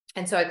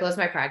And so I closed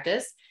my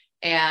practice,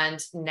 and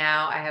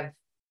now I have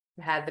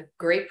had the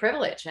great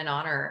privilege and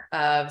honor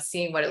of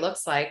seeing what it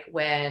looks like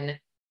when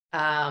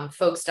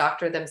folks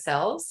doctor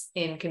themselves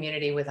in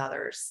community with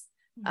others,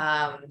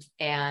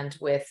 and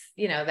with,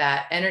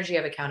 that energy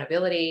of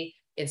accountability,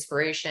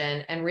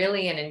 inspiration, and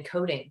really an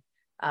encoding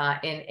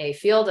in a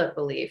field of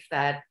belief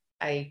that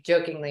I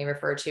jokingly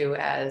refer to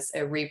as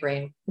a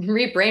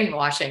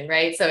rebrainwashing,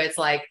 right? So it's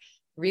like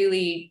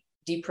really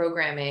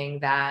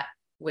deprogramming that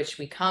which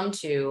we come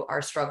to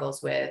our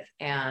struggles with,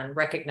 and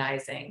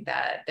recognizing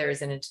that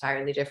there's an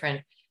entirely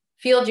different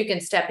field you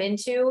can step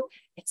into.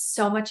 It's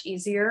so much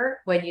easier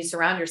when you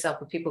surround yourself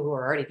with people who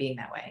are already being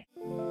that way.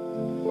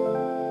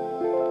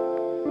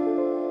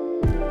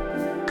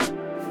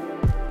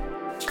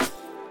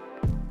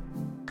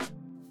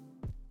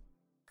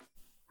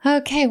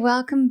 Okay,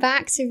 welcome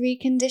back to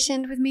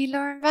Reconditioned with me,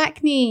 Lauren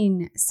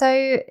Vaknin.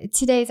 So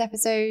today's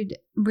episode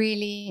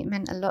really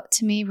meant a lot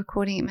to me.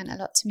 Recording it meant a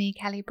lot to me.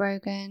 Kelly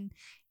Brogan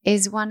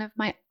is one of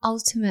my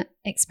ultimate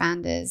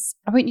expanders.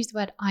 I won't use the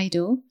word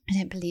idol. I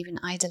don't believe in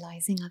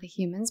idolizing other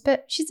humans,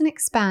 but she's an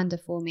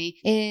expander for me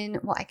in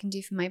what I can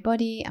do for my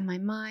body and my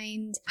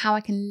mind, how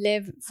I can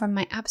live from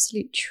my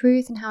absolute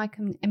truth, and how I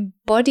can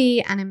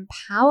embody and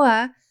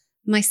empower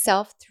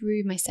myself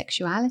through my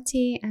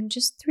sexuality and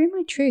just through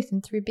my truth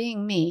and through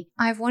being me.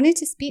 I've wanted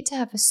to speak to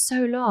her for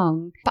so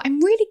long, but I'm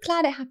really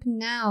glad it happened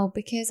now,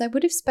 because I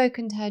would have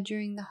spoken to her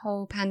during the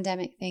whole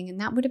pandemic thing,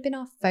 and that would have been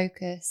our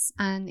focus,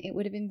 and it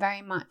would have been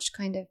very much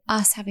kind of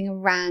us having a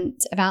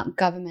rant about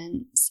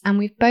governments, and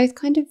we've both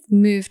kind of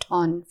moved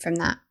on from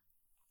that.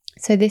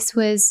 So this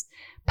was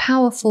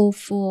powerful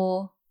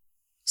for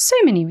so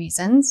many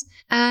reasons,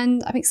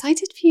 and I'm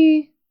excited for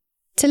you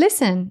to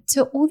listen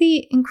to all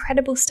the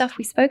incredible stuff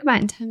we spoke about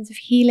in terms of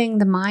healing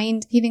the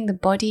mind, healing the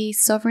body,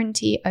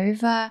 sovereignty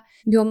over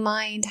your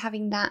mind,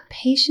 having that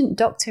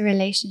patient-doctor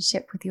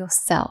relationship with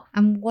yourself,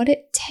 and what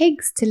it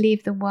takes to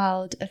leave the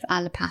world of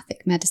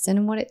allopathic medicine,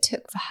 and what it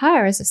took for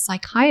her as a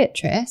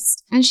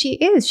psychiatrist. And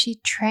she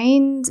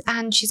trained,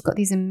 and she's got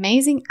these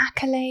amazing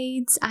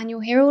accolades, and you'll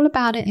hear all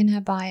about it in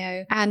her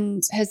bio,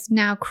 and has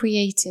now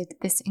created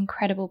this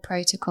incredible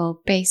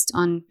protocol based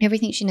on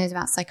everything she knows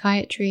about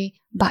psychiatry,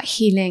 but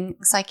healing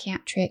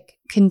psychiatric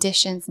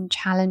conditions and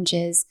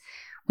challenges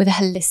with a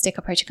holistic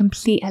approach, a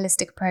complete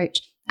holistic approach.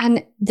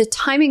 And the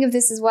timing of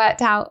this has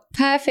worked out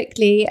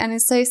perfectly and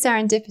is so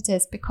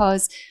serendipitous,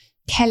 because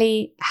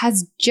Kelly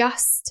has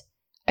just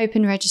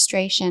opened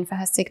registration for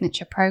her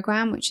signature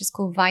program, which is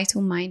called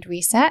Vital Mind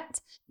Reset.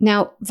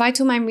 Now,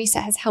 Vital Mind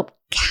Reset has helped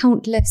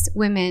countless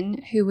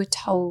women who were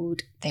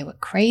told they were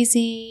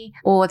crazy,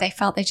 or they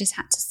felt they just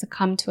had to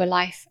succumb to a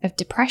life of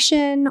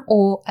depression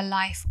or a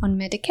life on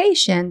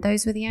medication.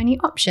 Those were the only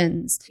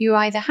options. You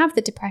either have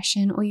the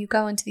depression or you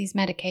go onto these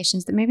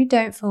medications that maybe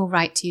don't feel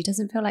right to you,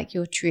 doesn't feel like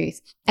your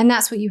truth. And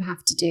that's what you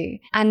have to do.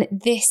 And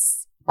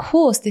this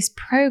course, this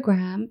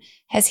program,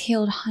 has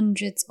healed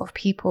hundreds of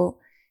people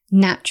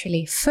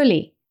naturally,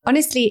 fully.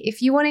 Honestly,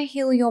 if you want to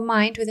heal your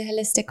mind with a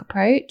holistic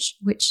approach,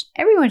 which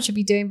everyone should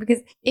be doing,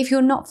 because if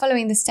you're not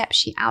following the steps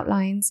she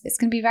outlines, it's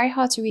going to be very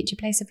hard to reach a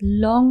place of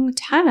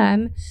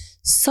long-term,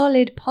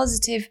 solid,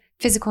 positive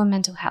physical and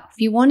mental health.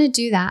 If you want to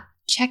do that,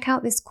 check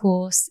out this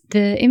course.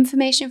 The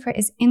information for it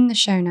is in the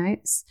show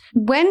notes.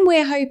 When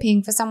we're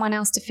hoping for someone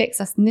else to fix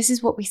us, and this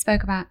is what we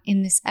spoke about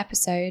in this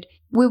episode,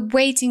 we're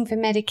waiting for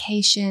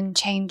medication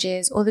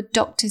changes or the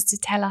doctors to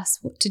tell us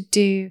what to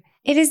do.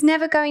 It is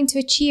never going to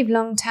achieve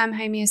long-term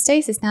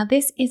homeostasis. Now,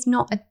 this is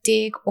not a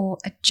dig or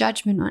a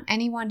judgment on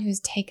anyone who has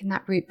taken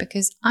that route,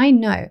 because I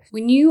know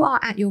when you are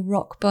at your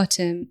rock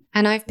bottom,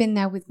 and I've been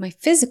there with my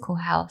physical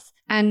health,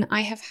 and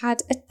I have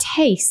had a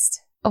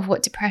taste of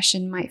what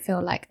depression might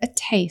feel like, a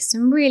taste,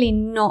 and really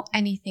not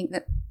anything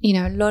that,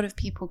 a lot of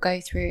people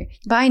go through.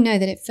 But I know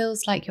that it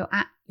feels like you're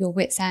at your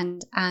wit's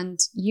end and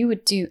you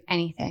would do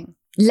anything.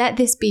 Let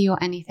this be your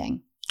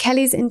anything.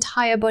 Kelly's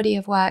entire body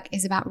of work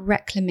is about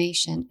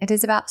reclamation. It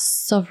is about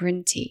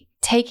sovereignty,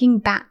 taking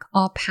back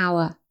our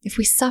power. If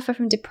we suffer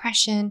from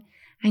depression,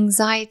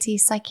 anxiety,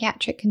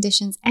 psychiatric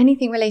conditions,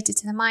 anything related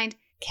to the mind,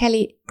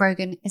 Kelly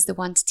Brogan is the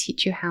one to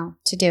teach you how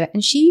to do it.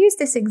 And she used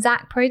this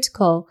exact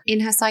protocol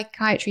in her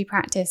psychiatry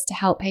practice to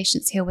help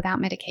patients heal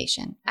without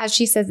medication. As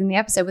she says in the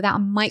episode, without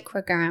a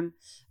microgram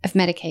of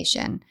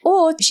medication,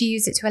 or she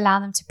used it to allow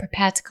them to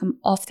prepare to come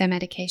off their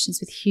medications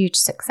with huge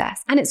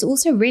success. And it's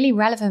also really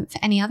relevant for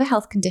any other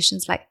health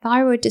conditions like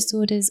thyroid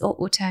disorders or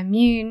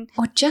autoimmune,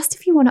 or just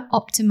if you want to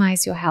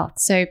optimize your health.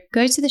 So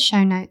go to the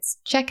show notes,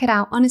 check it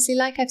out. Honestly,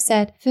 like I've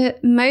said, for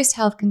most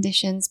health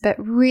conditions, but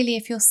really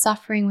if you're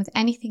suffering with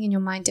anything in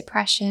your mind,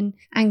 depression,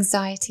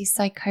 anxiety,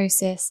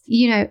 psychosis,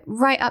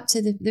 right up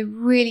to the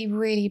really,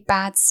 really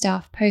bad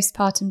stuff,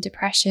 postpartum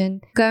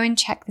depression, go and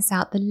check this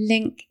out. The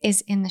link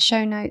is in the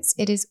show notes.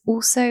 It is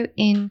also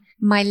in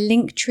my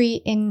link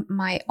tree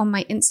on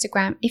my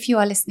Instagram. If you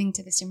are listening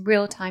to this in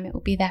real time, it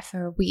will be there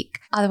for a week.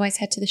 Otherwise,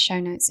 head to the show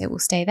notes. It will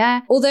stay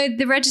there. Although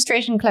the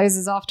registration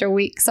closes after a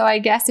week. So I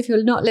guess if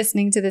you're not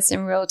listening to this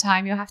in real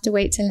time, you'll have to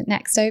wait till it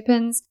next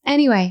opens.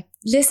 Anyway,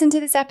 listen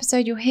to this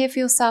episode. You'll hear for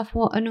yourself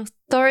what an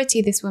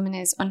authority this woman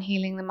is on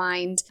healing the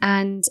mind.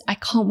 And I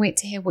can't wait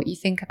to hear what you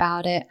think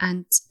about it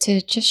and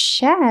to just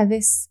share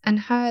this and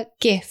her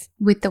gift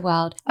with the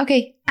world.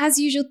 Okay, as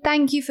usual,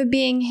 thank you for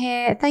being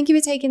here. Thank you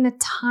for taking the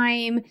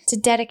time to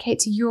dedicate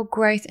to your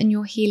growth and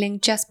your healing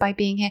just by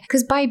being here.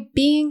 Because by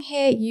being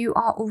here, you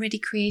are already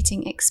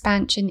creating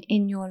expansion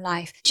in your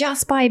life.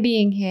 Just by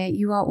being here,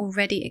 you are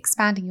already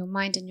expanding your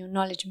mind and your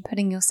knowledge and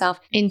putting yourself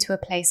into a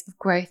place of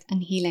growth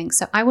and healing.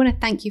 So I want to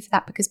thank you for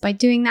that, because by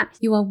doing that,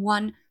 you are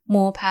one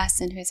more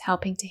person who is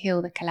helping to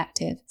heal the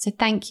collective. So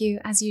thank you.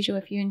 As usual,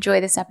 if you enjoy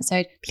this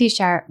episode, please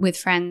share it with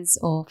friends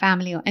or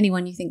family or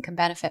anyone you think can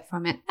benefit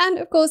from it. And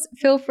of course,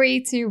 feel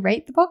free to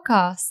rate the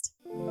podcast.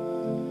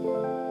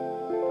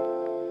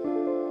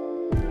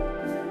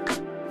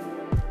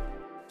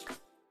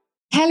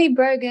 Kelly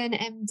Brogan,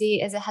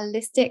 MD, is a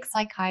holistic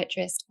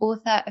psychiatrist,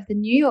 author of the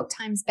New York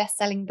Times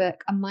bestselling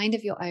book, A Mind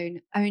of Your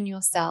Own, Own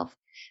Yourself,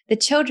 the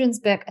children's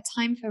book, A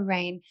Time for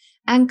Rain,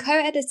 and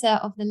co-editor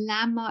of the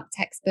landmark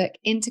textbook,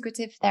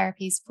 Integrative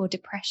Therapies for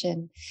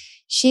Depression.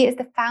 She is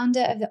the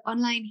founder of the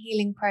online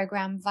healing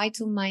program,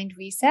 Vital Mind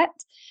Reset,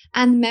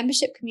 and the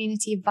membership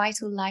community,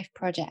 Vital Life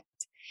Project.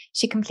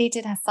 She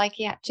completed her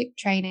psychiatric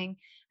training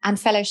and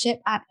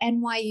fellowship at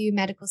NYU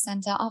Medical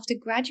Center after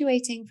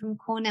graduating from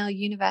Cornell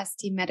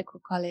University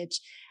Medical College,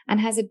 and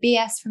has a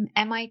BS from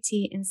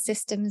MIT in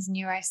systems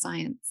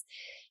neuroscience.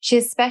 She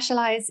is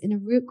specialized in a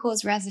root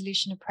cause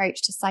resolution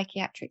approach to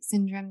psychiatric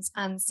syndromes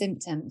and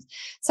symptoms.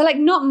 So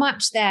not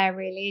much there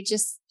really,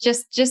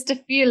 just a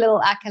few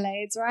little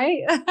accolades,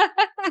 right?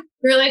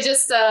 Really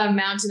just a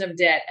mountain of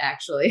debt,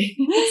 actually.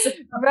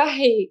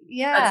 Right.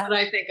 Yeah. That's what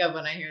I think of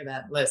when I hear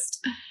that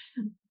list.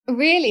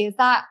 Really? Is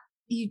that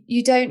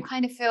you don't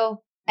kind of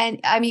feel,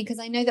 and I mean, because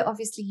I know that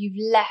obviously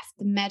you've left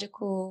the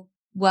medical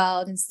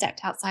world and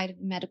stepped outside of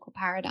the medical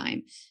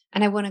paradigm,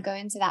 and I want to go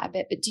into that a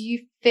bit, but do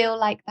you feel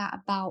like that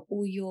about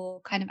all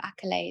your kind of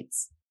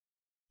accolades?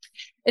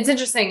 It's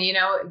interesting,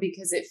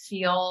 because it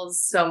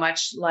feels so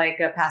much like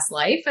a past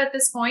life at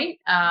this point.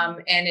 And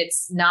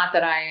it's not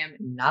that I am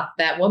not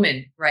that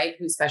woman, right,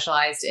 who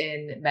specialized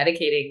in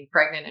medicating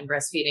pregnant and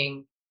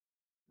breastfeeding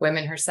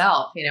women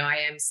herself. I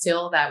am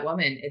still that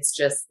woman. It's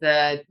just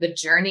the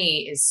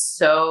journey is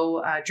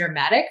so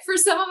dramatic for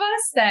some of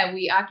us that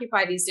we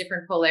occupy these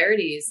different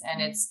polarities,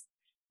 and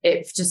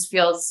it just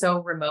feels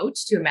so remote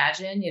to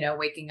imagine,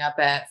 waking up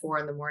at 4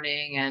 a.m.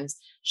 and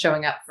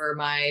showing up for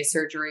my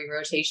surgery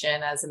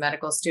rotation as a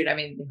medical student. I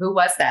mean, who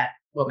was that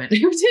woman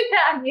who did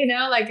that?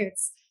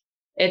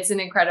 It's an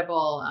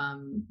incredible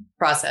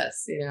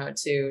process,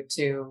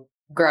 to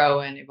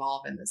grow and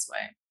evolve in this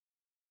way.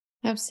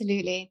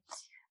 Absolutely.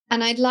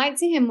 And I'd like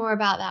to hear more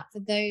about that for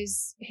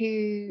those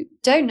who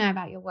don't know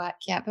about your work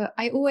yet, but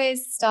I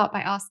always start by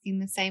asking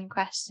the same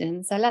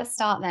question. So let's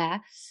start there.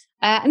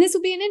 And this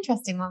will be an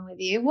interesting one with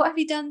you. What have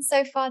you done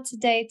so far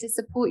today to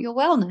support your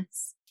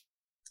wellness?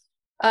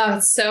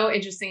 It's so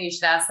interesting you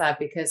should ask that,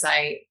 because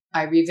I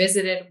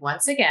revisited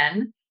once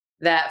again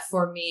that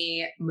for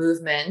me,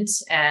 movement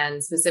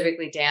and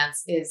specifically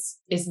dance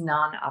is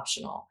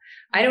non-optional.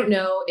 I don't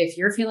know if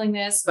you're feeling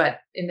this, but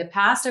in the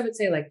past, I would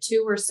say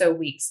 2 or so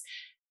weeks,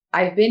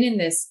 I've been in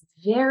this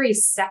very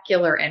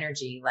secular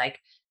energy, like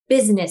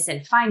business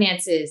and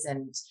finances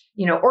and,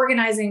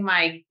 organizing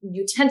my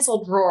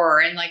utensil drawer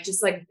and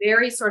just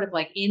very sort of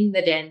in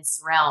the dense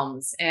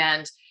realms.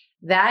 And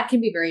that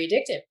can be very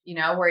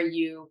addictive, where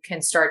you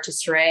can start to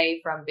stray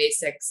from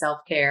basic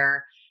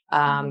self-care,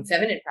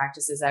 feminine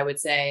practices, I would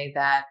say,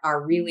 that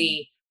are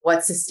really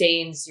what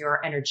sustains your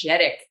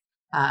energetic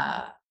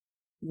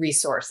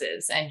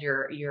resources and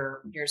your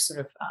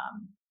sort of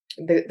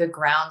the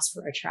grounds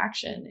for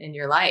attraction in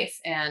your life.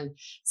 And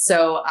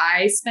so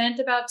I spent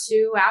about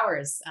 2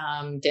 hours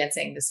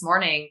dancing this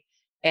morning,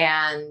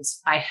 and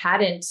I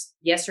hadn't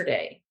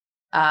yesterday.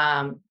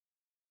 The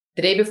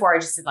day before, I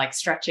just did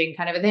stretching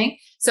kind of a thing.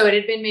 So it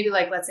had been maybe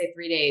let's say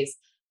 3 days.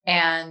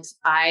 And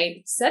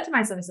I said to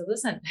myself, I said,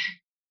 listen,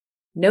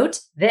 note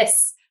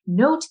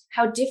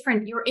how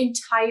different your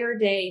entire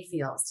day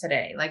feels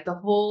today. The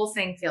whole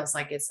thing feels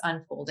like it's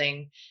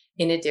unfolding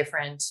in a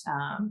different,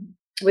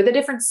 with a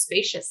different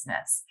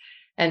spaciousness.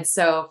 And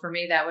so for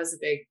me, that was a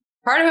big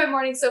part of my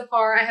morning so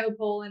far. I have a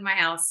pole in my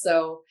house,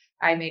 so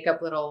I make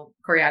up little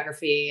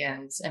choreography,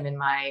 and I'm in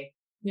my,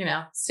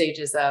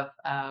 stages of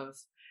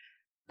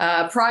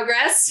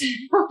progress,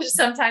 which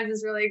sometimes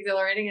is really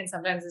exhilarating and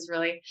sometimes is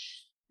really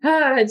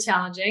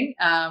challenging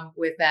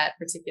with that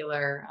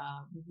particular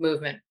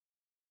movement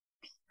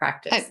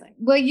practice.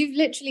 Well, you've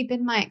literally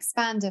been my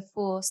expander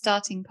for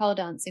starting pole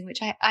dancing,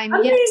 which I'm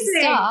yet to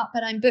start,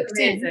 but I'm booked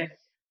in.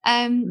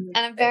 And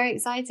I'm very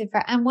excited for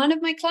it. And one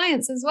of my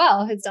clients as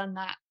well has done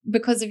that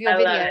because of your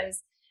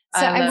videos.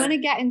 So I want to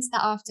get into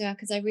that after,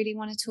 because I really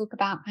want to talk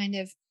about kind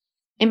of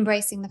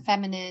embracing the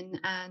feminine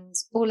and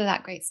all of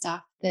that great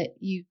stuff that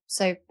you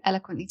so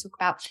eloquently talk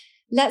about.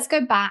 Let's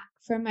go back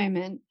for a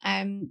moment.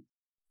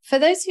 For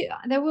those who,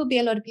 there will be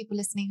a lot of people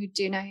listening who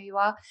do know who you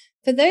are.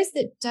 For those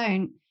that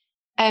don't,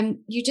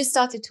 you just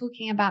started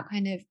talking about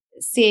kind of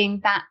seeing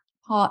that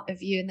part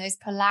of you and those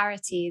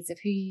polarities of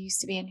who you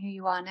used to be and who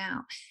you are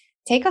now.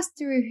 take us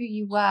through who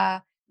you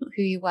were, not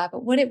who you were,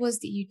 but what it was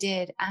that you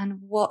did and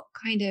what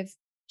kind of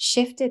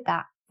shifted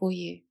that for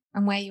you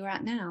and where you're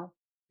at now.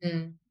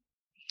 Mm.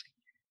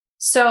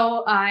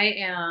 So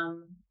I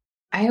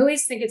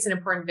always think it's an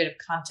important bit of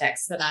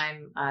context that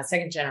I'm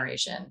second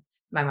generation.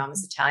 My mom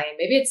is Italian.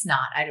 Maybe it's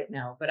not, I don't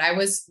know, but I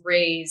was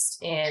raised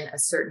in a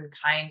certain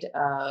kind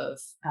of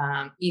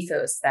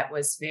ethos that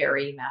was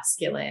very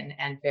masculine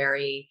and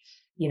very,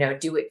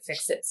 do it,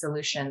 fix it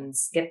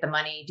solutions, get the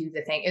money, do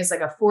the thing. It was like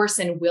a force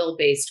and will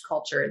based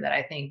culture that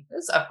I think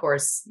is, of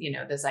course,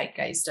 the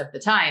zeitgeist of the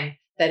time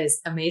that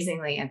is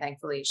amazingly and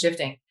thankfully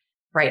shifting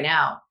right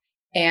now.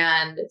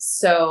 And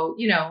so,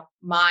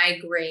 my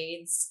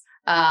grades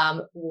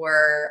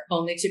were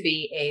only to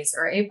be A's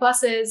or A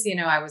pluses.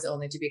 I was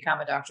only to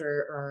become a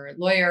doctor or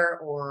lawyer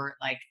or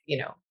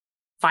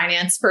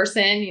finance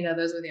person.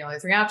 Those were the only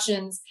three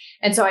options.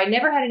 And so I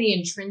never had any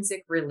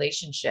intrinsic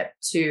relationship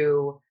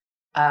to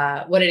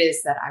what it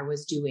is that I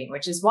was doing,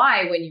 which is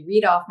why when you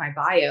read off my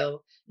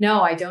bio,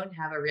 no, I don't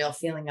have a real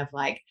feeling of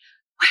like,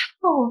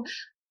 wow,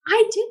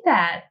 I did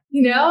that.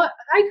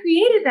 I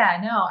created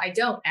that. No, I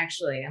don't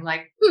actually. I'm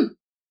like,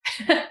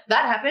 that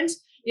happened,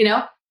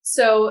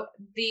 So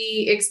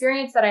the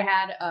experience that I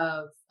had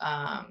of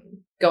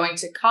going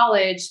to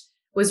college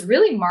was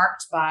really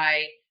marked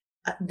by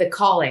the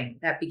calling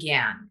that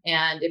began.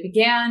 And it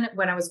began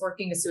when I was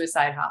working a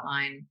suicide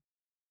hotline.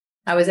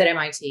 I was at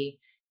MIT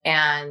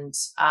and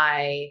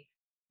I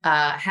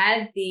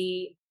had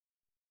the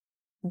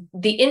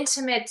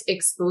intimate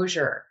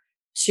exposure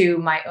to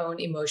my own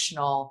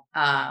emotional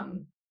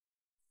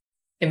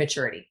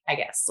immaturity, I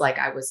guess. Like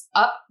I was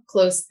up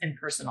close and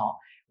personal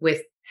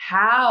with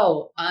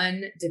how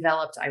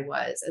undeveloped I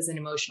was as an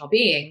emotional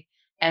being.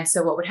 And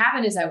so what would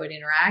happen is I would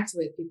interact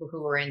with people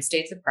who were in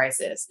states of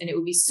crisis, and it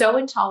would be so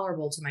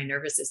intolerable to my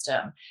nervous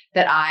system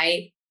that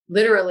I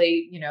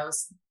literally,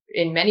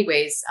 in many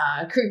ways,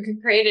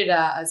 created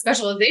a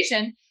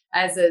specialization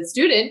as a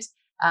student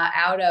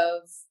out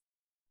of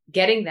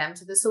getting them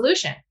to the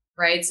solution.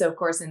 Right. So, of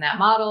course, in that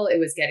model, it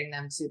was getting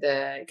them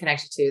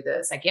connected to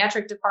the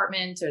psychiatric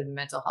department or the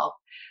mental health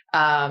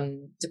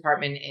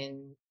department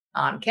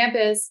on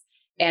campus.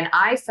 And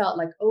I felt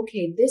like,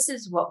 okay, this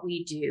is what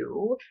we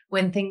do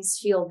when things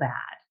feel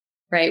bad,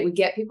 right? We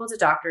get people to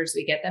doctors,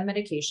 we get them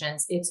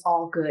medications. It's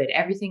all good.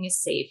 Everything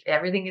is safe.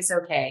 Everything is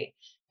okay.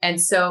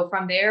 And so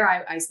from there,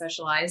 I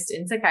specialized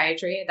in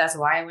psychiatry. That's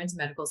why I went to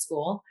medical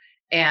school.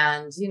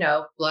 And,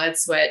 blood,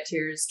 sweat,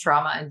 tears,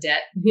 trauma, and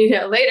debt,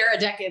 a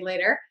decade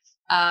later,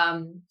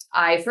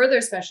 I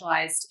further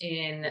specialized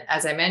in,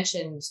 as I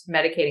mentioned,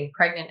 medicating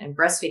pregnant and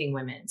breastfeeding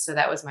women. So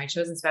that was my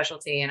chosen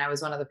specialty. And I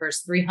was one of the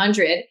first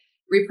 300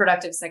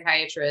 reproductive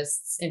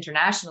psychiatrists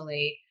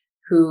internationally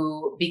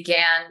who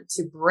began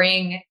to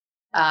bring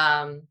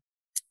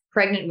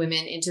pregnant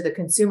women into the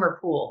consumer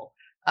pool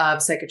of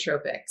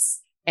psychotropics.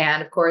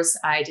 And of course,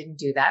 I didn't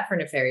do that for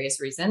nefarious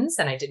reasons.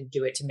 And I didn't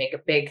do it to make a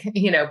big,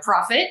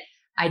 profit.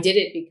 I did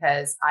it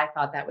because I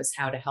thought that was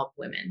how to help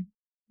women.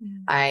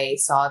 I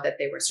saw that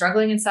they were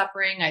struggling and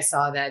suffering. I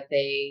saw that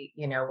they,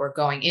 were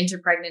going into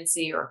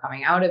pregnancy or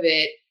coming out of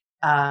it,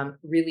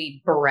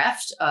 really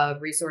bereft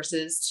of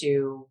resources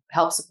to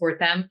help support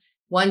them.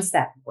 Once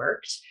that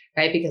worked,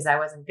 right? Because I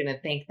wasn't going to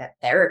think that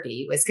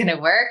therapy was going to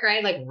work,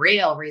 right? Like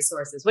real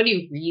resources. What do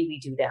you really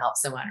do to help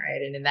someone,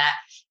 right? And in that,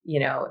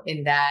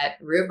 in that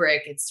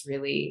rubric, it's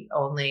really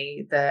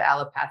only the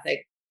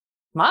allopathic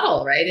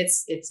model, right?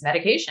 It's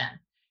medication.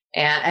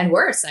 And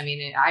worse. I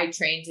mean, I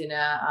trained in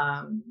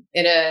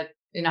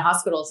a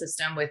hospital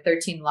system with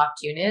 13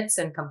 locked units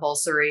and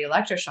compulsory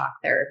electroshock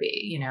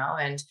therapy,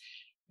 and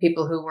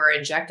people who were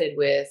injected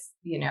with,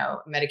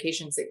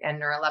 medications and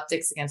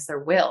neuroleptics against their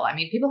will. I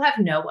mean, people have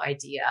no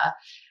idea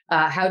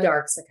how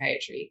dark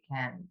psychiatry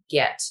can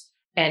get,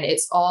 and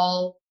it's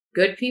all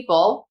good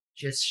people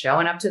just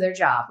showing up to their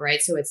job,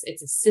 right? So it's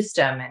a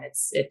system, and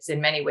it's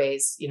in many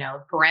ways,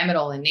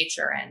 pyramidal in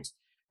nature, and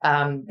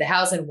the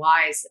hows and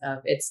whys of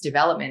its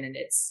development and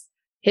its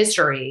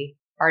history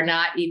are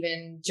not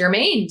even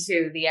germane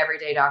to the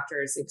everyday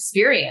doctor's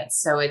experience.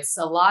 So it's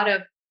a lot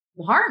of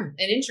harm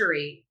and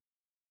injury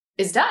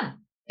is done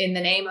in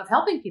the name of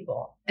helping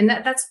people. And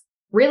that's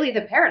really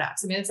the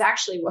paradox. I mean, it's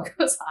actually what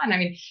goes on. I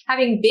mean,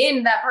 having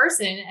been that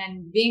person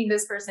and being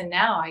this person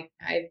now,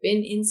 I've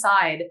been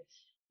inside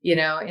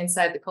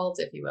the cult,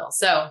 if you will.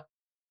 So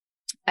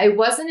I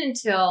wasn't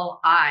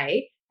until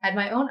I had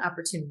my own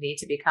opportunity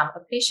to become a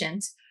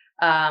patient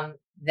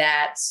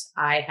that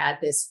I had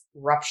this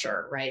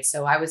rupture, right?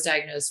 So I was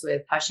diagnosed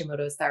with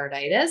Hashimoto's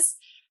thyroiditis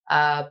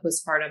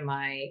postpartum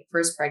my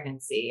first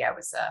pregnancy. I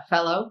was a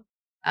fellow,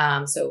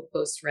 so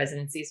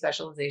post-residency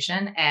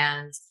specialization,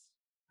 and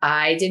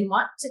I didn't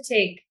want to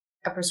take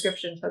a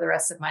prescription for the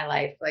rest of my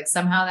life. Like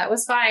somehow that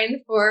was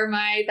fine for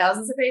my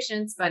thousands of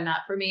patients, but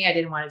not for me. I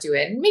didn't want to do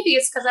it. And maybe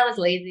it's because I was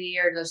lazy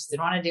or just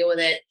didn't want to deal with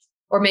it.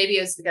 Or maybe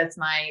it was because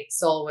my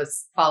soul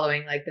was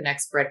following like the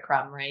next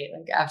breadcrumb, right?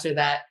 Like after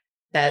that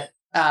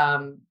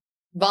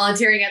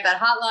volunteering at that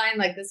hotline,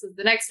 like this was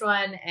the next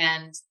one.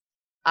 And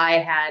I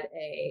had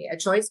a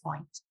choice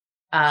point.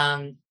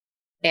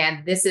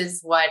 And this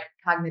is what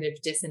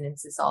cognitive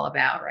dissonance is all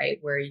about, right?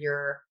 Where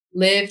your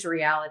lived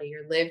reality,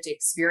 your lived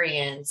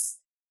experience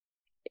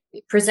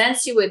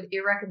presents you with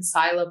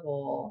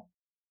irreconcilable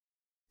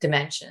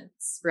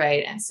dimensions,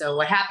 right? And so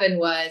what happened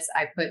was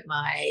I put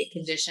my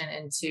condition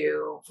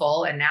into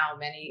full, and now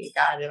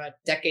a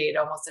decade,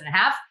 almost and a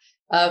half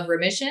of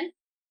remission.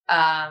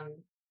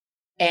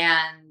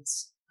 And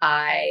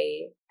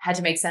I had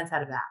to make sense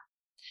out of that.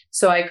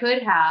 So I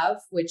could have,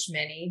 which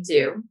many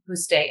do who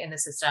stay in the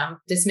system,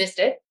 dismissed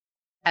it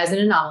as an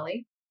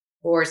anomaly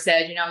or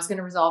said, I was going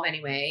to resolve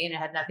anyway. And it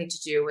had nothing to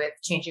do with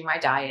changing my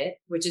diet,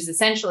 which is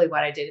essentially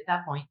what I did at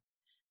that point.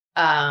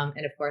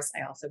 And of course,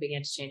 I also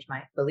began to change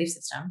my belief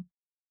system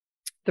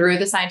through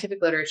the scientific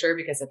literature,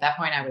 because at that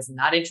point I was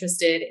not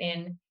interested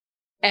in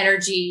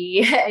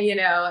energy,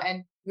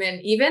 and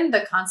even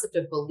the concept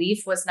of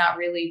belief was not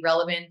really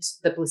relevant.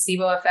 The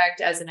placebo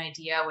effect as an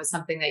idea was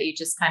something that you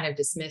just kind of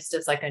dismissed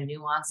as like a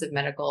nuance of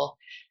medical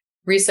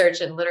research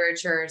and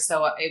literature.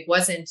 So it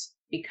wasn't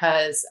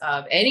because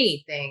of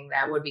anything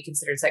that would be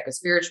considered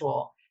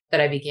psychospiritual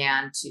that I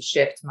began to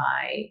shift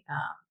my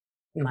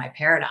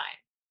paradigm.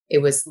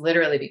 It was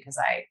literally because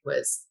I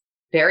was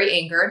very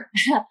angered.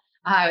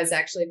 I was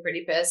actually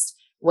pretty pissed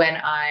when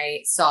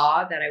I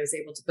saw that I was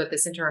able to put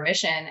this into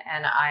remission,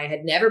 and I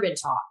had never been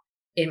taught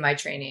in my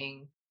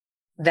training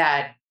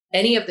that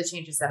any of the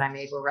changes that I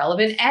made were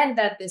relevant and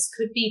that this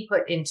could be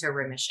put into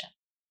remission,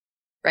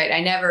 right?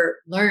 I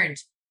never learned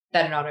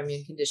that an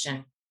autoimmune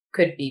condition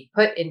could be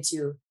put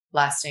into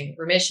lasting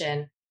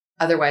remission,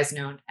 otherwise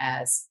known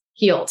as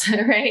healed,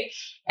 right?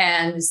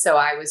 And so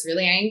I was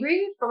really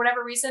angry for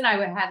whatever reason. I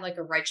had like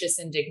a righteous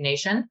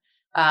indignation.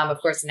 Of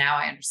course, now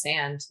I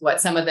understand what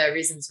some of the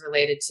reasons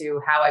related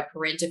to how I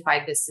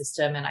parentified this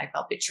system, and I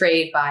felt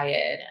betrayed by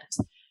it.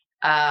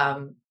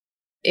 And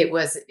it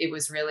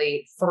was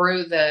really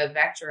through the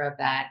vector of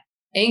that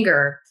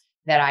anger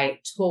that I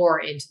tore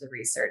into the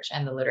research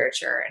and the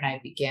literature, and I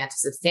began to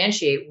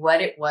substantiate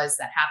what it was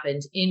that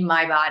happened in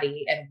my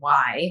body and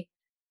why.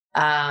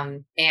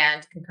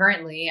 And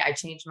concurrently, I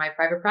changed my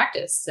private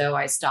practice. So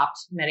I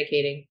stopped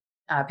medicating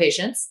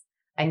patients.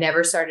 I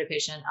never started a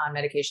patient on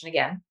medication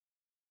again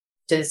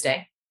to this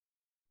day.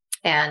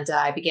 And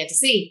I began to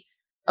see,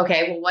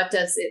 okay, well, what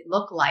does it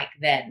look like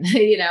then?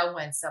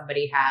 When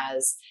somebody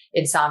has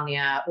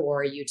insomnia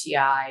or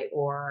UTI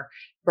or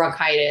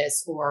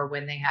bronchitis, or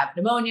when they have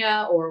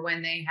pneumonia, or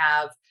when they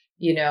have,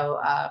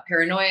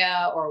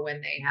 paranoia, or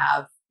when they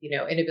have,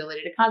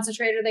 inability to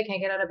concentrate, or they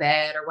can't get out of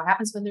bed, or what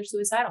happens when they're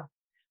suicidal?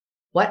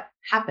 What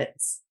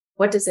happens?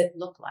 What does it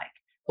look like?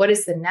 What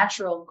is the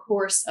natural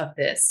course of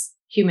this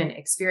human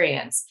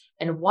experience?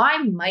 And why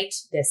might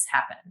this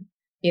happen,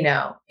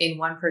 in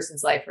one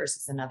person's life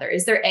versus another?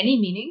 Is there any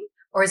meaning,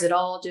 or is it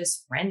all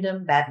just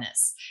random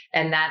badness?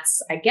 And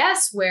that's, I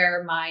guess,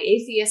 where my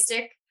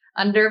atheistic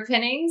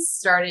underpinnings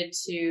started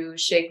to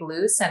shake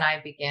loose. And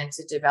I began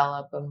to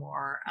develop a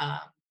more,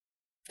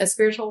 a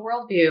spiritual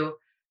worldview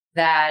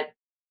that,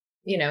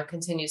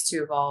 continues to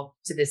evolve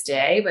to this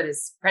day, but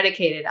is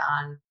predicated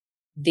on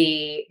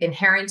the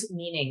inherent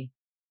meaning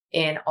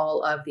in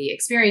all of the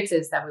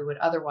experiences that we would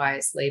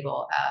otherwise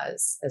label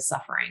as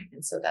suffering.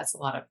 And so that's a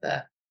lot of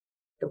the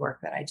work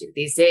that I do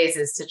these days,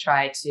 is to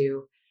try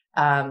to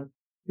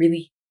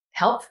really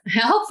help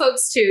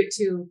folks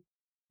to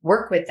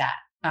work with that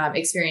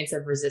experience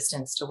of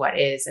resistance to what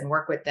is, and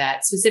work with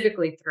that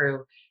specifically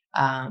through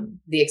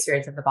the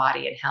experience of the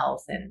body and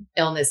health and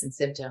illness and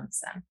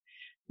symptoms, and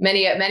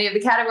many of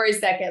the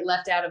categories that get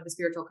left out of the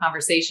spiritual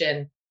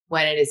conversation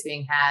when it is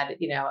being had,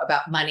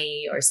 about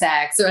money or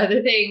sex or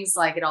other things.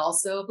 Like, it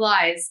also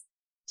applies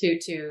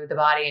to the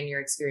body and your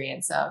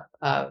experience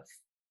of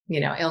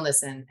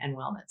illness and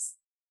wellness.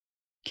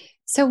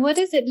 So what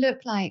does it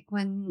look like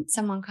when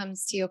someone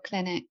comes to your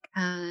clinic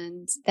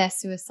and they're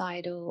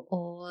suicidal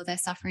or they're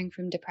suffering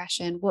from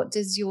depression? What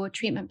does your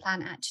treatment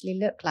plan actually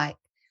look like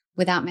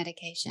without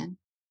medication?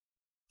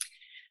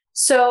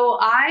 So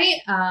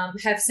I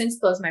have since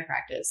closed my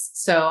practice.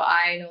 So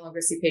I no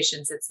longer see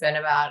patients. It's been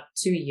about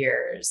 2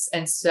 years.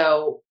 And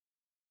so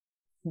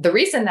the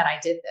reason that I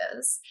did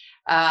this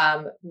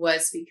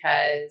was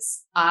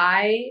because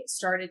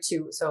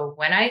so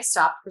when I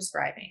stopped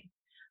prescribing,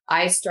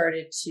 I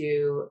started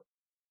to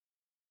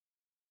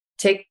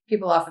take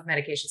people off of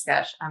medications.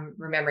 Gosh, I'm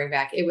remembering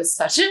back. It was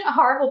such a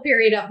horrible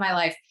period of my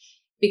life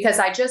because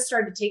I just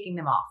started taking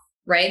them off.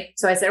 Right.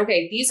 So I said,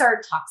 okay, these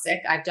are toxic.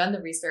 I've done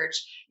the research.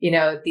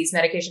 These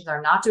medications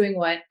are not doing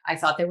what I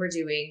thought they were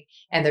doing.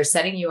 And they're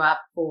setting you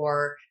up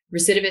for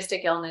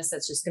recidivistic illness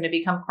that's just going to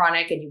become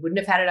chronic, and you wouldn't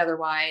have had it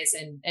otherwise.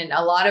 And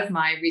a lot of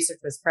my research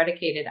was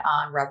predicated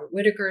on Robert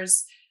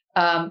Whitaker's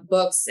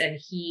books. And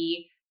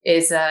he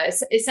is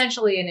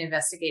essentially an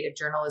investigative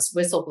journalist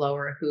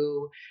whistleblower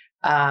who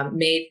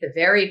made the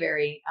very,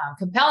 very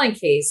compelling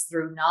case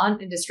through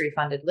non-industry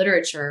funded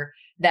literature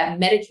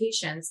that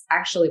medications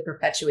actually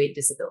perpetuate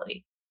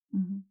disability.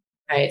 Mm-hmm.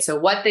 Right. So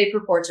what they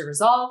purport to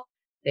resolve,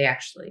 they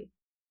actually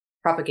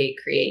propagate,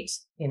 create,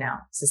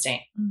 sustain.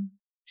 Mm-hmm.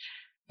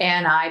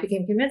 And I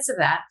became convinced of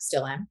that,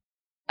 still am.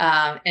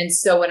 And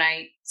so when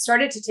I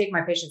started to take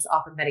my patients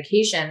off of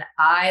medication,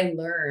 I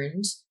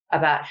learned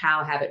about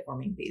how habit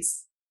forming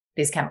these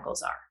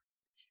chemicals are.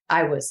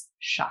 I was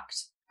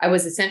shocked. I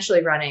was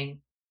essentially running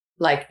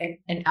like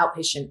an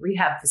outpatient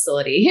rehab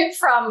facility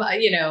from,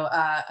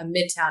 a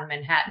Midtown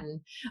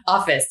Manhattan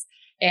office.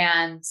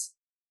 And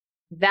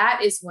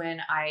that is when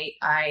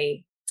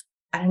I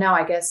don't know,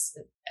 I guess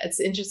it's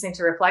interesting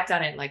to reflect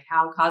on it, like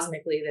how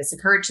cosmically this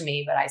occurred to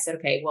me. But I said,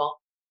 okay, well,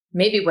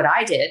 maybe what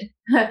I did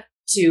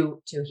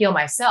to heal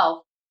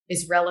myself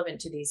is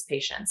relevant to these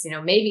patients.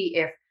 Maybe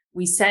if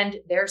we send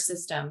their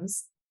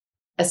systems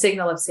a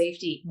signal of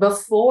safety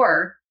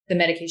before the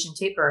medication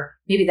taper,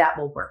 maybe that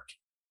will work.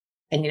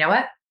 And you know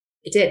what?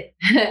 It did.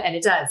 And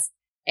it does.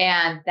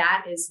 And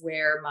that is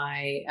where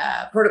my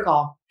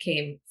protocol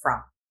came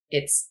from.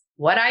 It's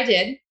what I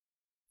did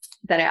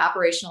that I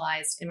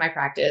operationalized in my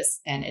practice,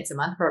 and it's a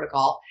month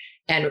protocol.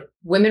 And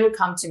women would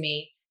come to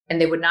me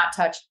and they would not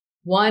touch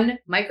 1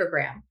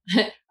 microgram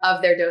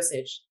of their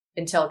dosage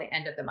until the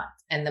end of the month.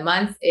 And the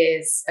month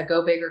is a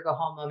go big or go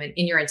home moment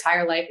in your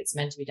entire life. It's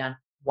meant to be done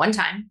one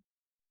time.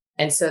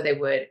 And so they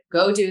would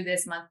go do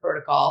this month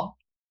protocol.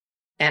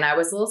 And I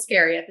was a little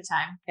scary at the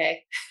time.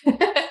 Okay.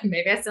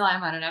 Maybe I still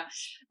am. I don't know.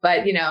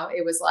 But,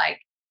 it was like,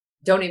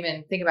 don't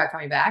even think about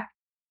coming back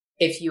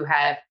if you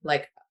have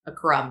like a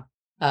crumb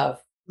of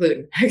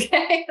gluten.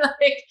 Okay.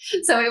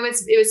 So it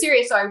was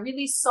serious. So I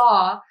really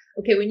saw,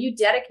 okay, when you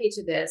dedicate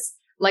to this,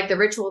 like the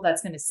ritual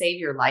that's going to save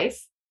your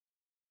life,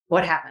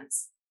 what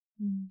happens?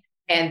 Mm-hmm.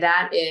 And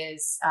that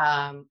is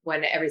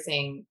when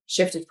everything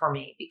shifted for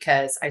me,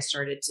 because I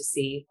started to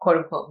see quote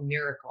unquote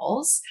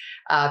miracles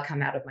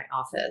come out of my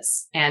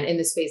office. And in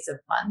the space of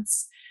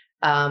months,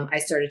 I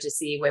started to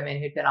see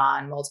women who'd been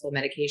on multiple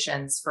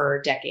medications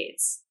for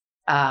decades,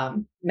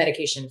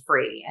 medication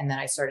free. And then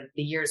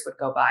the years would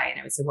go by and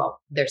I would say, well,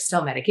 they're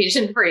still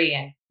medication free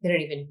and they don't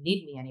even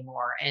need me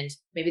anymore. And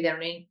maybe they don't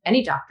need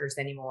any doctors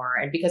anymore.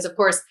 And because of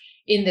course,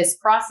 in this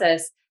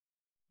process,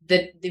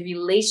 the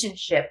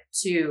relationship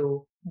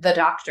to the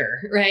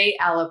doctor, right?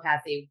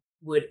 Allopathy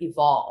would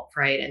evolve,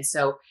 right? And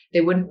so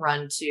they wouldn't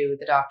run to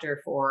the doctor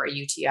for a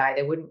UTI.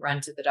 They wouldn't run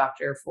to the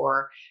doctor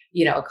for,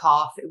 a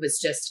cough. It was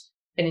just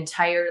an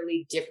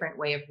entirely different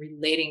way of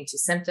relating to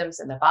symptoms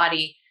in the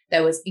body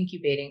that was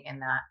incubating in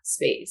that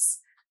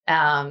space.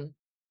 Then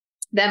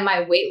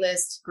my wait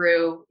list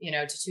grew,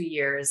 to 2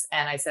 years.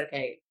 And I said,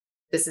 okay,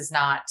 this is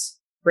not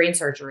brain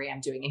surgery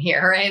I'm doing in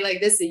here, right? Like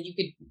this, you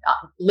could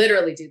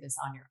literally do this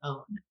on your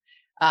own.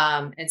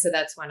 And so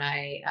that's when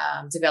I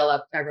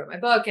wrote my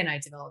book and I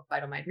developed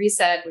Vital Mind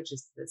Reset, which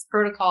is this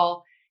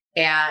protocol.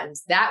 And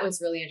that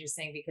was really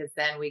interesting because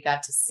then we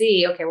got to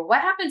see, okay, well,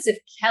 what happens if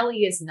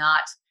Kelly is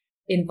not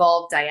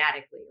involved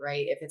dyadically,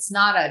 right? If it's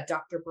not a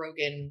Dr.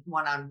 Brogan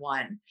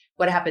one-on-one,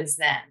 what happens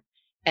then?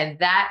 And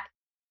that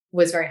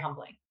was very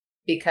humbling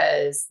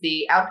because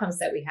the outcomes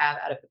that we have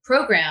out of the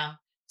program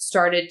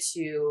started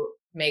to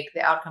make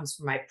the outcomes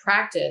for my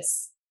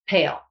practice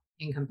pale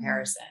in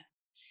comparison.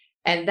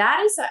 And that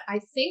is, I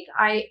think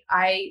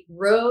I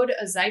rode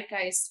a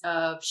zeitgeist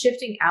of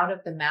shifting out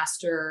of the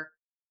master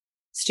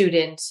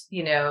student,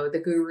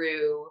 the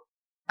guru,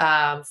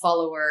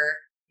 follower,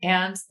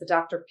 and the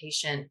doctor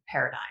patient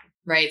paradigm,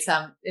 right?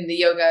 Some in the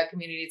yoga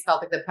community, it's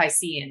called like the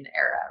Piscean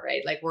era,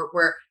 right? Like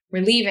we're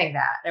leaving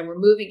that and we're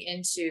moving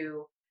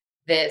into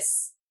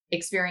this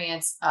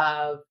experience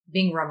of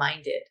being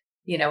reminded,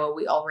 what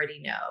we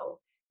already know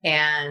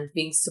and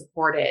being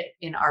supported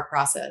in our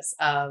process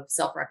of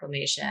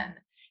self-reclamation.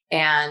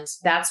 And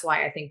that's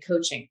why I think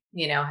coaching,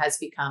 has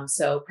become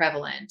so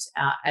prevalent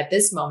at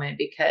this moment,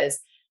 because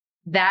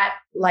that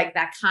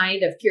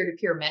kind of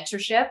peer-to-peer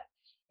mentorship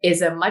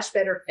is a much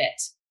better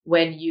fit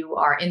when you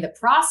are in the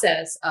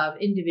process of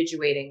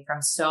individuating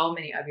from so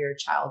many of your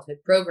childhood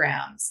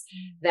programs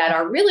that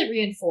are really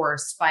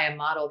reinforced by a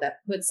model that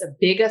puts a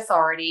big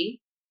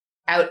authority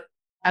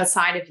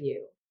outside of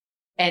you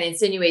and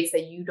insinuates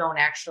that you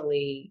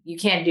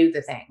can't do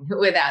the thing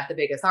without the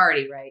big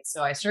authority, right?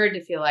 So I started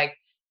to feel like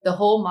the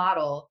whole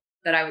model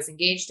that I was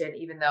engaged in,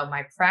 even though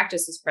my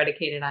practice was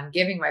predicated on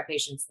giving my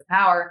patients the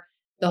power,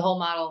 the whole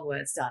model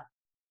was done.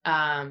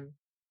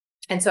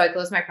 And so I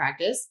closed my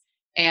practice,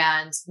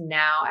 and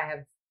now I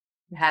have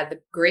had the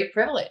great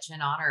privilege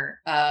and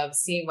honor of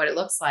seeing what it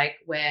looks like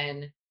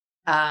when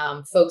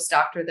folks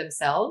doctor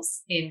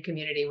themselves in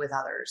community with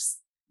others.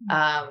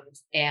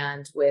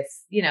 And with,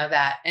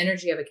 that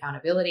energy of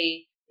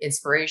accountability,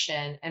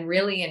 inspiration, and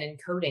really an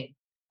encoding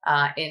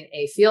in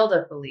a field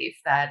of belief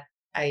that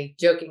I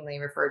jokingly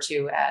refer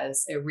to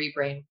as a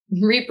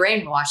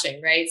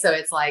rebrainwashing, right? So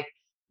it's like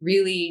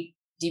really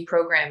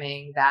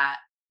deprogramming that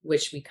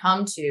which we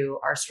come to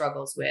our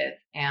struggles with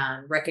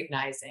and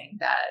recognizing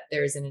that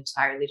there's an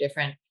entirely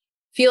different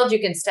field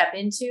you can step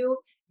into.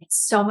 It's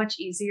so much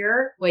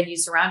easier when you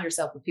surround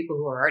yourself with people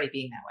who are already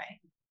being that way.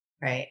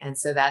 Right. And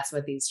so that's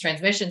what these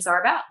transmissions are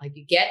about. Like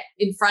you get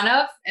in front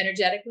of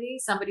energetically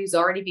somebody who's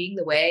already being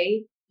the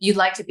way you'd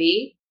like to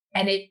be,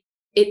 and it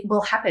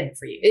will happen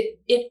for you.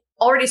 It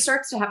already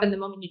starts to happen the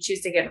moment you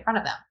choose to get in front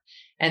of them.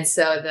 And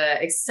so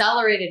the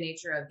accelerated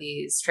nature of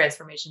these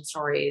transformation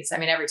stories, I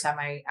mean, every time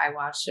I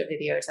watch a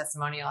video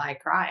testimonial, I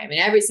cry. I mean,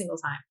 every single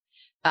time.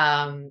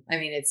 I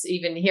mean, it's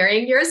even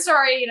hearing your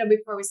story, you know,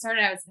 before we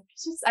started, I was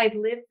like, I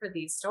live for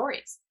these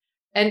stories.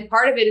 And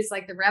part of it is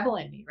like the rebel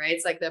in me, right?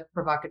 It's like the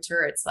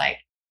provocateur. It's like,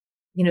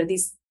 you know,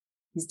 these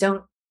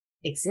don't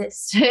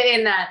exist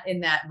in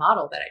that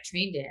model that I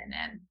trained in.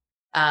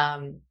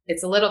 And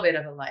it's a little bit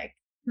of a like,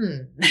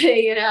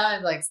 you know,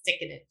 like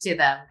sticking it to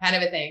them kind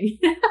of a thing.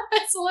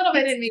 It's a little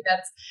bit in me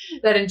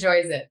that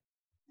enjoys it.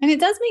 And it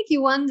does make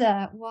you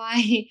wonder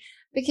why,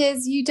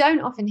 because you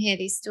don't often hear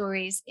these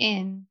stories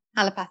in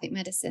allopathic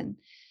medicine,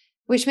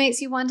 which makes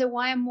you wonder,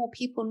 why are more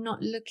people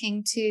not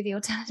looking to the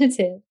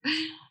alternative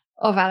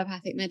of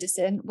allopathic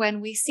medicine when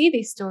we see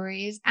these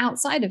stories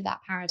outside of that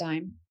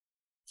paradigm?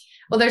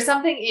 Well, there's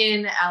something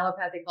in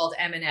allopathy called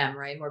M&M,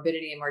 right?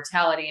 Morbidity and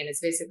mortality. And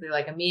it's basically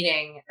like a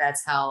meeting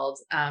that's held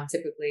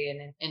typically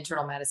in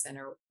internal medicine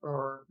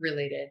or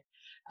related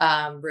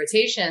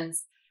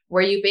rotations,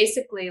 where you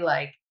basically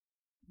like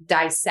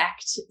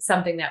dissect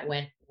something that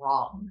went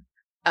wrong.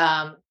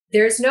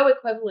 There's no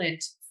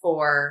equivalent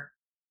for,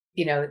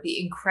 you know,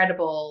 the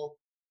incredible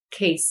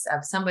case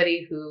of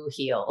somebody who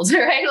healed,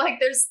 right?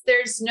 Like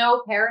there's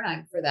no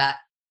paradigm for that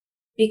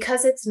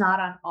because it's not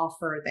on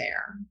offer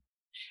there.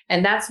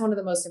 And that's one of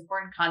the most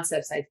important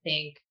concepts, I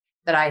think,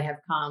 that I have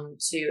come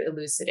to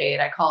elucidate.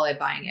 I call it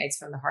buying eggs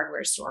from the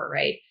hardware store,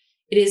 right?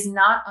 It is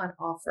not on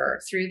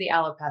offer through the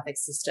allopathic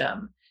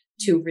system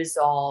to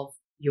resolve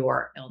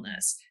your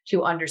illness,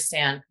 to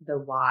understand the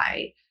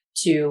why,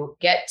 to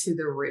get to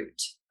the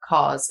root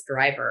cause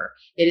driver.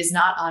 It is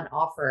not on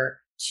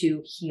offer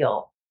to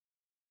heal.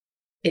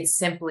 It's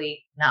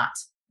simply not.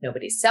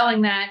 Nobody's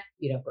selling that.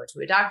 You don't go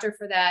to a doctor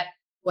for that.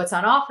 What's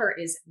on offer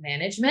is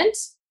management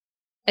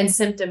and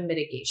symptom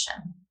mitigation.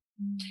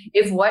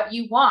 If what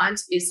you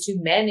want is to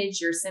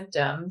manage your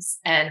symptoms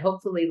and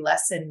hopefully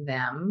lessen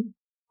them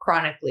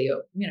chronically,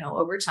 you know,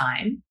 over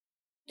time,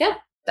 yeah,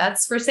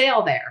 that's for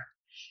sale there.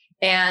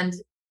 And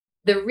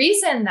the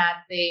reason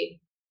that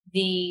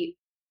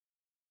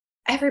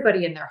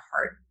everybody in their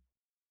heart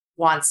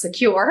wants a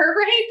cure,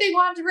 right? They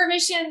want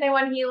remission, they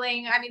want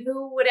healing. I mean,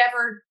 who would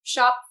ever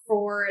shop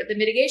for the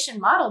mitigation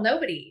model?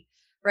 Nobody,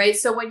 right?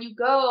 So when you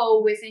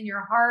go within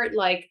your heart,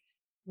 like,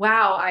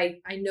 wow, I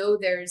know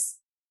there's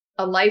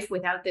a life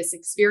without this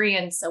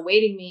experience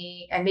awaiting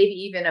me, and maybe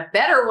even a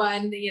better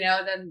one, you know,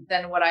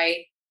 than what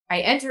I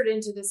entered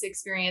into this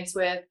experience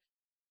with.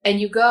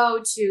 And you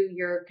go to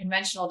your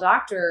conventional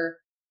doctor,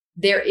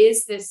 there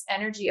is this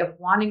energy of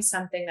wanting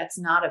something that's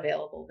not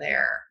available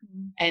there.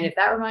 Mm-hmm. And if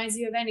that reminds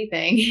you of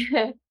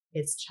anything,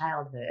 it's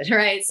childhood,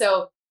 right?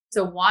 So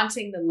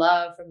wanting the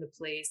love from the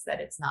place that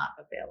it's not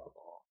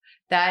available.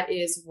 That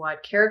is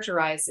what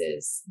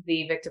characterizes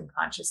the victim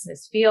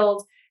consciousness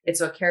field.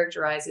 It's what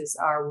characterizes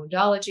our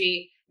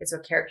woundology. It's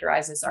what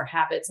characterizes our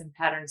habits and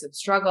patterns of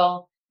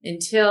struggle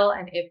until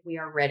and if we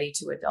are ready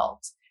to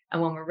adult.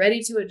 And when we're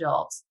ready to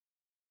adult,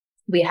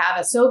 we have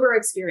a sober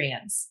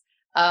experience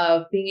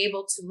of being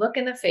able to look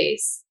in the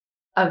face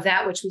of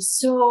that which we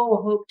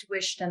so hoped,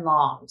 wished, and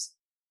longed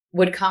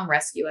would come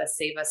rescue us,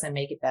 save us, and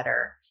make it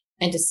better.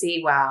 And to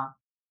see, wow,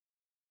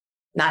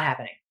 not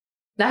happening.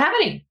 Not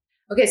happening.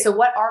 Okay, so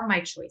what are my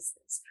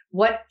choices?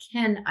 What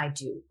can I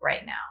do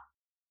right now?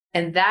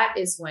 And that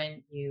is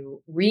when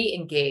you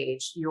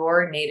re-engage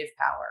your native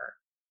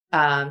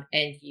power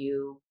and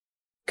you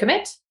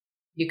commit.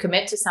 You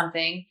commit to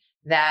something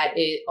that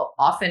it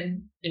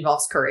often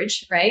involves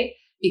courage, right?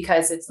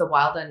 Because it's the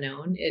wild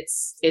unknown.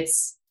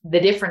 It's the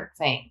different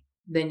thing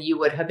than you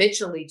would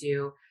habitually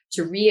do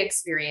to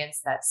re-experience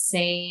that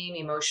same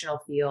emotional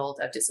field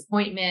of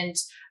disappointment,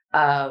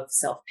 of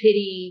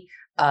self-pity,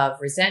 of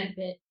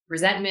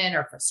resentment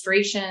or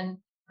frustration,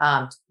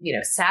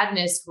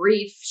 sadness,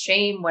 grief,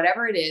 shame,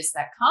 whatever it is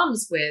that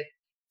comes with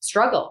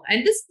struggle.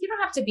 And this, you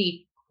don't have to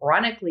be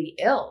chronically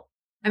ill.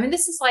 I mean,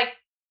 this is like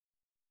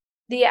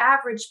the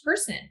average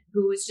person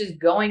who is just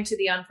going to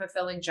the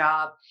unfulfilling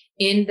job,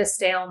 in the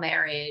stale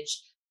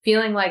marriage,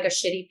 feeling like a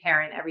shitty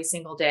parent every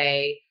single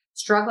day,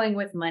 struggling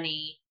with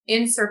money,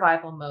 in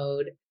survival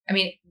mode. I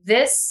mean,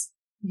 this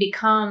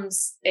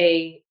becomes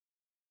a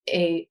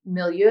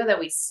milieu that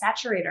we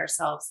saturate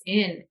ourselves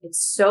in.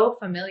 It's so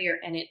familiar,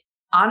 and it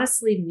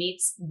honestly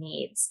meets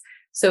needs.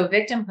 So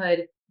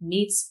victimhood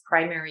meets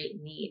primary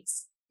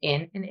needs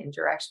in an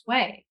indirect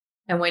way.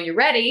 And when you're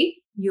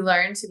ready, you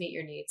learn to meet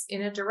your needs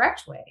in a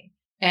direct way.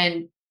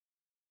 And,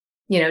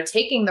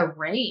 taking the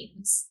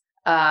reins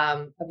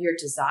of your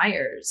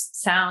desires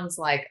sounds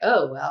like,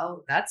 oh,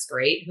 well, that's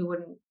great. Who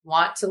wouldn't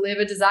want to live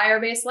a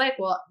desire-based life?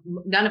 Well,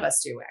 none of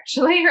us do,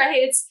 actually,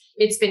 right?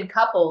 It's been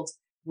coupled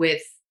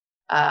with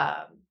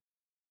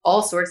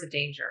all sorts of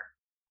danger,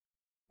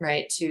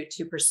 right?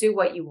 To pursue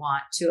what you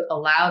want, to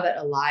allow that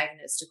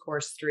aliveness to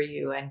course through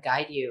you and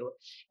guide you,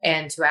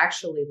 and to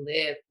actually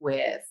live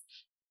with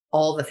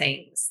all the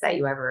things that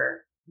you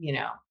ever,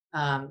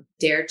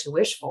 dared to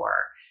wish for.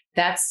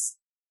 That's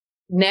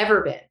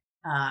never been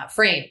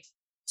framed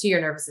to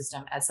your nervous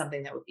system as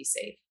something that would be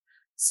safe.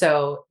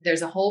 So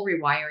there's a whole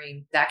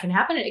rewiring that can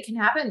happen. And it can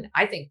happen,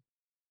 I think,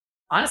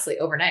 honestly,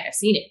 overnight. I've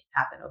seen it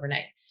happen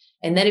overnight.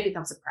 And then it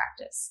becomes a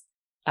practice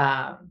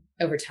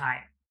over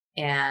time.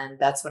 And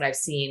that's what I've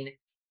seen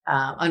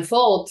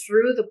unfold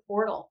through the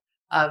portal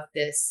of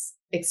this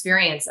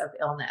experience of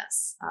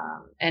illness.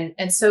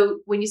 And so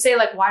when you say,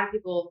 like, why do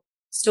people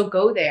still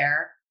go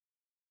there?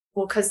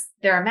 Well, because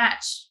they're a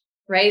match,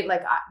 right?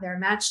 Like they're a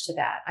match to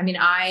that. I mean,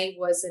 I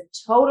was a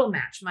total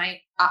match.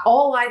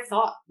 All I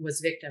thought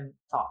was victim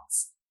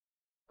thoughts.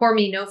 Poor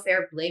me, no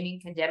fair, blaming,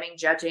 condemning,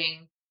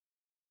 judging.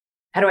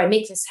 How do I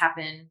make this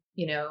happen?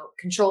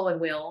 Control and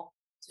will.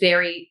 It's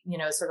very,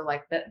 sort of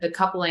like the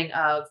coupling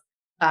of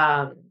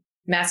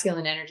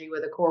masculine energy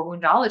with a core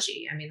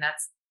woundology. I mean,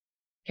 that's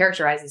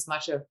characterizes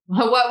much of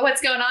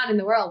what's going on in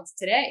the world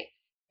today.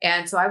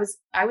 And so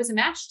I was a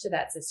match to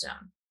that system.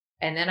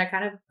 And then I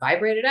kind of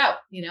vibrated out,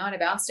 and I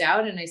bounced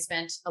out, and I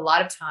spent a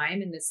lot of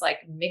time in this like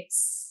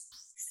mixed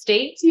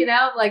state,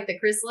 like the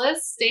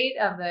chrysalis state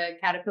of the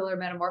caterpillar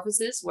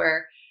metamorphosis,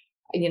 where,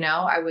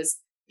 I was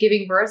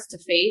giving birth to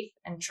faith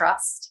and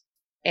trust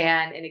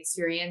and an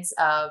experience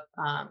of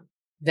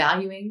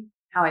valuing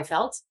how I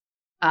felt,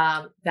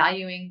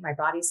 valuing my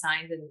body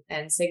signs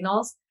and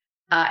signals.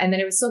 And then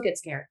it would still get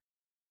scared.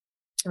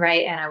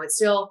 Right. And I would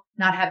still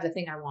not have the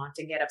thing I want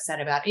and get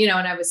upset about,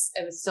 and I was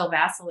still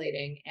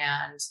vacillating.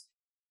 And,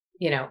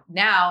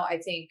 now I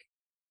think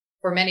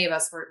for many of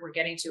us, we're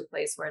getting to a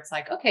place where it's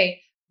like,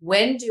 okay,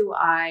 when do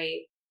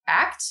I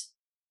act?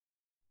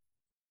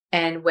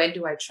 And when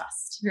do I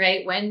trust?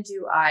 Right? When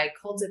do I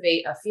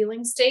cultivate a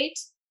feeling state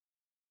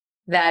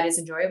that is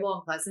enjoyable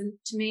and pleasant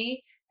to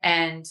me?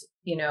 And,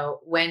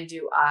 when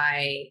do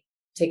I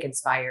take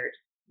inspired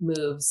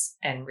moves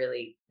and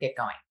really get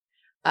going?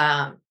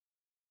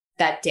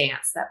 That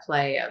dance, that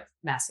play of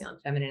masculine,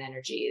 feminine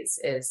energies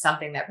is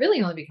something that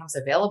really only becomes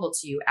available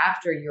to you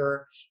after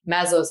your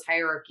Maslow's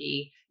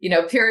hierarchy,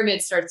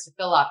 pyramid starts to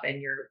fill up,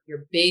 and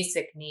your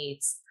basic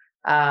needs,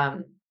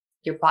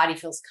 your body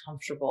feels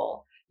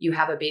comfortable. You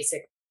have a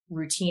basic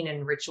routine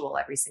and ritual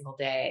every single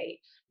day.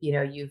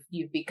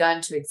 You've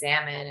begun to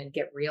examine and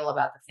get real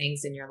about the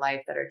things in your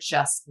life that are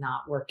just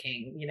not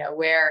working.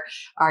 Where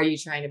are you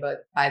trying to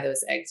buy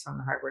those eggs from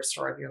the hardware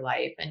store of your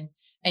life?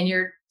 And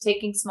you're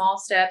taking small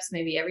steps,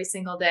 maybe every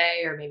single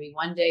day, or maybe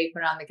one day you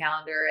put it on the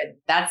calendar, and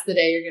that's the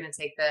day you're going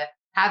to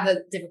have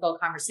the difficult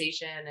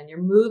conversation, and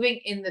you're moving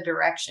in the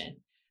direction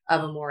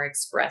of a more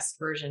expressed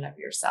version of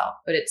yourself.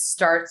 But it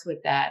starts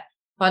with that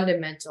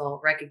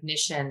fundamental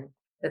recognition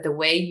that the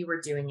way you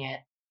were doing it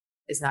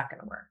is not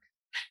going to work.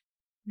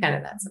 Kind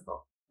of that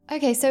simple.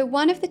 Okay, so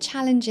one of the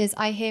challenges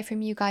I hear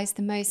from you guys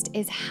the most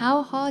is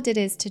how hard it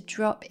is to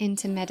drop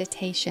into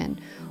meditation,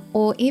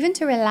 or even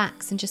to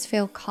relax and just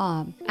feel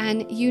calm.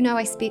 And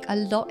I speak a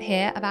lot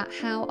here about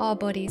how our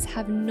bodies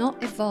have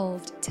not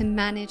evolved to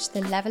manage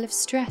the level of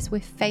stress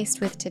we're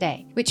faced with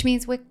today, which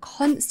means we're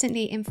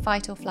constantly in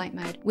fight or flight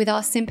mode with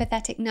our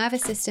sympathetic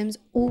nervous systems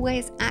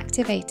always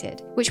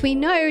activated, which we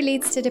know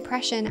leads to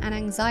depression and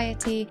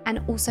anxiety and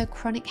also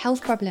chronic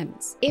health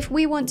problems. If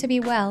we want to be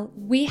well,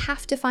 we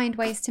have to find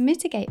ways to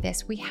mitigate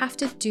this. We have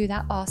to do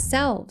that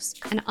ourselves.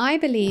 And I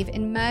believe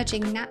in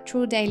merging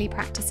natural daily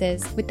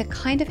practices with the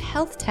kind of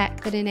health tech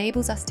that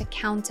enables us to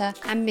counter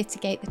and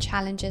mitigate the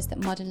challenges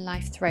that modern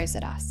life throws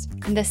at us.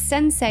 And the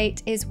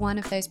Sensate is one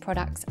of those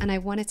products, and I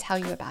want to tell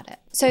you about it.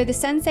 So the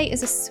Sensate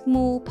is a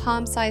small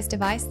palm-sized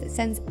device that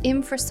sends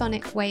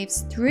infrasonic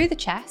waves through the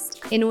chest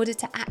in order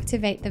to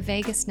activate the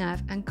vagus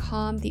nerve and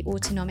calm the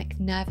autonomic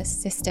nervous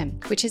system,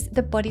 which is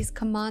the body's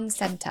command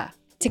center.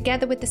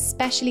 Together with the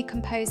specially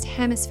composed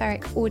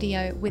hemispheric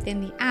audio within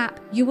the app,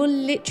 you will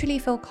literally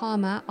feel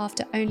calmer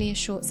after only a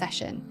short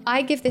session.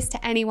 I give this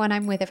to anyone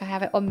I'm with if I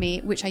have it on me,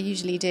 which I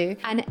usually do,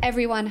 and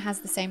everyone has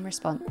the same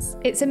response.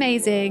 It's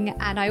amazing,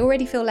 and I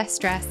already feel less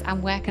stressed,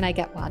 and where can I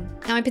get one?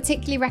 Now, I'm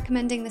particularly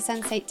recommending the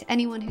Sensate to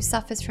anyone who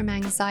suffers from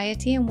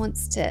anxiety and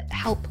wants to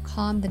help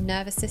calm the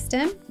nervous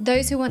system,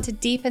 those who want to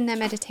deepen their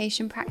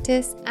meditation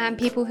practice, and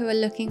people who are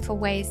looking for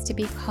ways to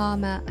be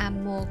calmer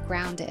and more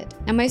grounded.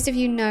 Now, most of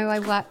you know I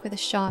work with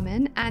a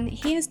shaman, and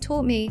he has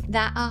taught me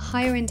that our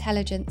higher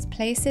intelligence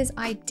places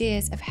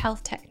ideas of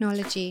health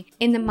technology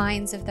in the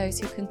minds of those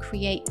who can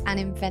create and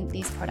invent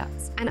these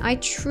products. And I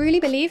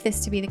truly believe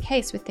this to be the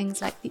case with things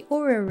like the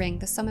Oura Ring,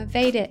 the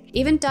Somavedic,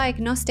 even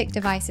diagnostic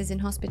devices in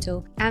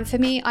hospital. And for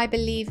me, I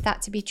believe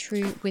that to be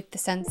true with the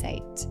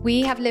Sensate.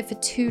 We have lived for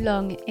too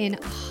long in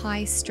a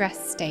high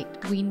stress state.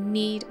 We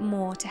need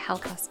more to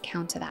help us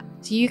counter that.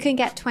 So you can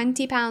get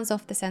 £20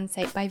 off the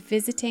Sensate by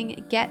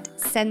visiting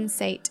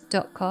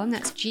getsensate.com.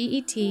 That's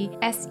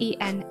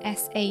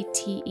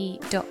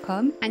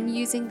GETSENSATE.com and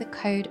using the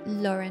code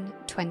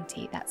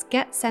Lauren20. That's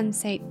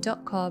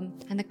getsensate.com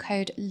and the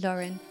code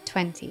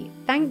Lauren20.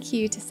 Thank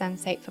you to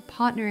Sensate for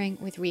partnering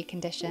with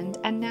Reconditioned.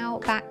 And now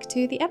back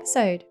to the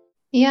episode.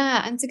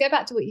 Yeah, and to go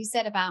back to what you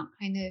said about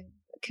kind of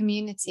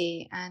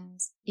community, and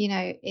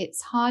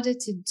it's harder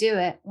to do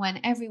it when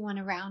everyone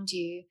around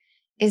you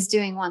is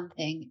doing one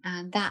thing,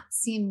 and that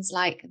seems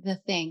like the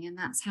thing, and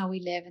that's how we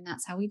live, and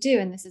that's how we do,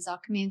 and this is our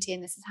community,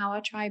 and this is how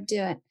our tribe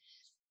do it.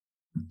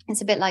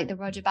 It's a bit like the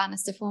Roger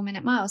Bannister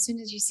 4-minute mile. As soon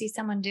as you see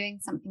someone doing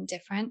something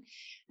different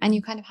and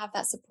you kind of have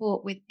that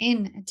support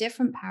within a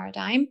different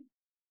paradigm,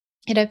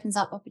 it opens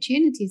up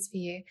opportunities for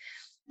you.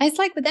 And it's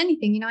like with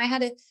anything, you know, I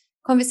had a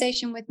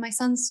conversation with my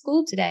son's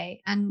school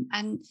today, and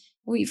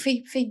we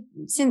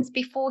since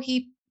before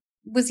he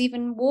was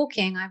even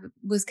walking, I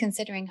was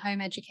considering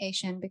home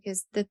education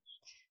because the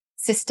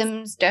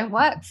systems don't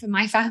work for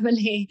my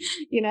family.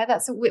 You know,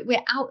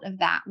 we're out of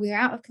that. We're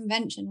out of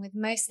convention with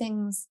most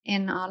things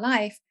in our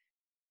life.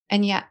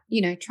 And yet,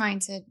 you know, trying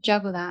to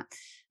juggle that,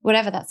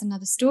 whatever, that's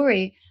another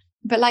story.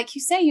 But like you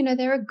say, you know,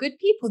 there are good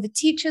people. The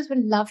teachers were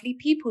lovely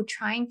people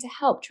trying to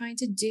help, trying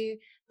to do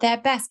their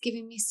best,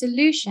 giving me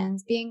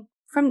solutions,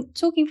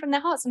 talking from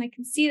their hearts. And I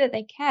can see that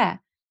they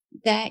care.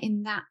 They're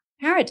in that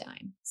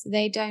paradigm. So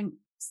they don't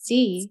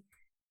see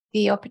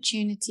the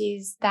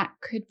opportunities that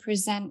could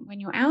present when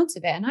you're out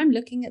of it. And I'm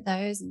looking at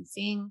those and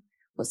seeing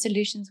what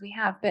solutions we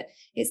have. But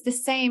it's the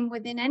same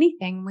within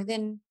anything,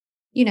 within,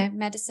 you know,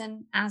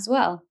 medicine as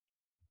well.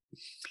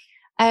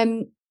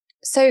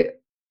 So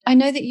I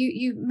know that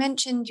you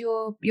mentioned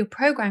your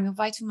program, your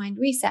Vital Mind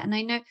Reset, and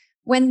I know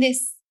when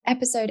this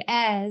episode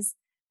airs,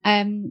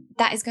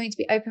 that is going to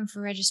be open for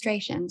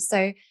registration.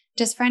 So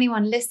just for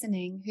anyone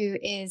listening who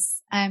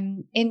is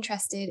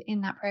interested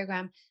in that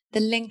program, the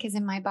link is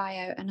in my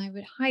bio, and I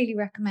would highly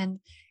recommend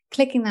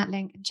clicking that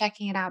link and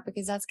checking it out,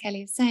 because as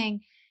Kelly is saying,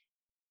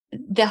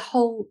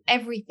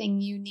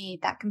 everything you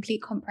need, that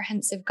complete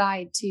comprehensive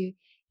guide to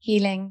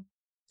healing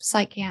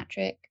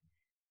psychiatric,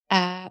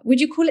 would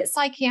you call it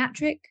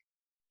psychiatric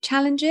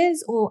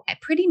challenges, or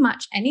pretty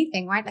much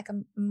anything, right? Like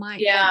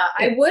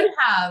I would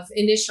have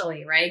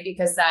initially, right?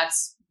 Because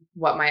that's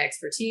what my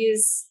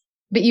expertise.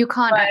 But you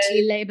can't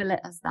actually label it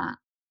as that.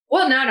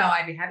 Well, no,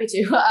 I'd be happy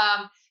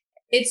to.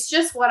 It's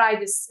just what I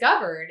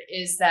discovered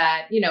is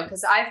that, you know,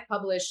 because I've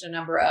published a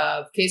number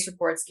of case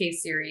reports,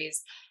 case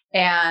series,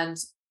 and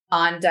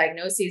on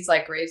diagnoses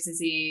like Graves'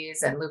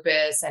 disease and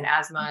lupus and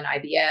asthma and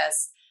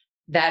IBS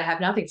that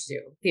have nothing to do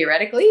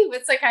theoretically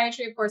with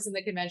psychiatry, of course, in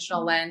the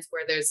conventional lens,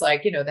 where there's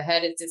like, you know, the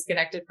head is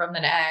disconnected from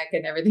the neck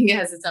and everything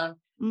has its own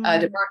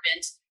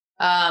department.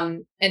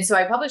 And so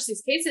I published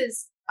these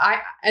cases.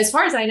 As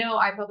far as I know,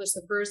 I published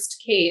the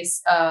first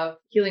case of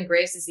healing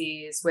Graves'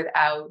 disease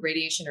without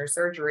radiation or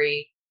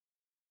surgery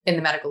in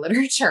the medical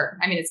literature.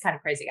 I mean, it's kind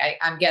of crazy.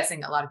 I'm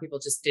guessing a lot of people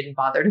just didn't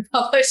bother to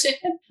publish it.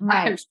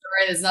 Right. I'm sure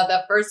it's not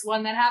the first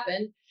one that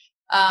happened.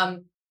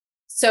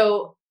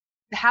 So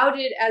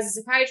as a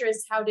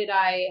psychiatrist, how did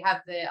I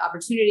have the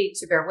opportunity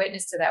to bear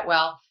witness to that?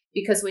 Well,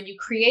 because when you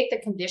create the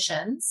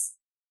conditions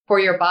for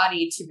your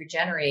body to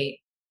regenerate,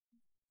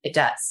 it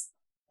does.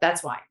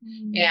 That's why.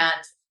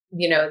 And,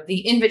 you know,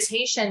 the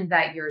invitation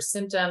that your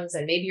symptoms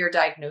and maybe your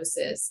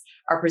diagnosis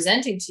are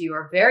presenting to you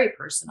are very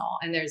personal.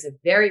 And there's a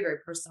very, very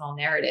personal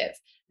narrative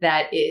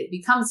that it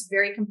becomes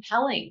very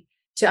compelling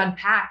to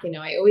unpack. You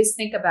know, I always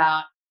think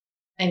about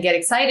and get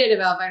excited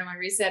about Vital Mind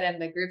Reset and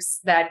the groups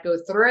that go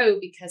through,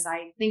 because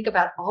I think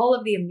about all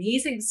of the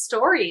amazing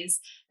stories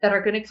that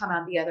are going to come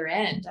out the other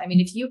end. I mean,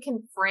 if you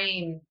can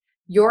frame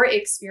your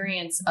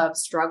experience of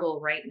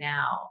struggle right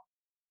now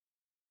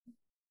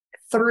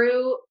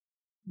through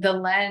the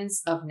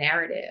lens of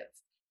narrative,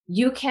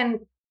 you can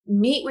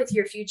meet with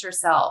your future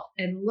self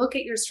and look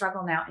at your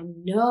struggle now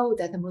and know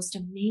that the most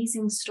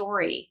amazing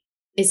story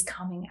is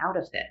coming out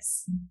of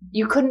this.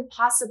 You couldn't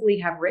possibly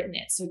have written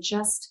it. So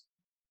just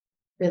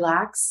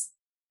relax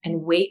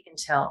and wait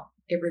until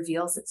it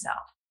reveals itself.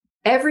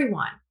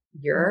 Everyone,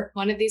 you're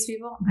one of these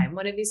people. I'm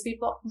one of these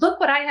people. Look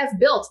what I have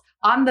built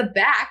on the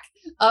back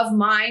of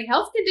my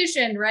health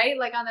condition, right?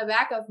 Like on the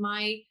back of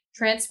my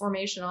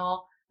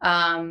transformational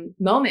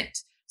moment.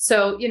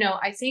 So, you know,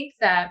 I think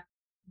that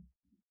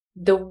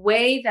the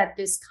way that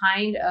this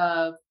kind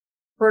of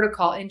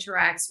protocol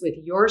interacts with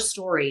your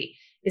story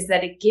is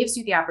that it gives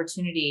you the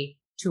opportunity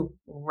to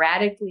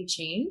radically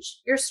change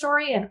your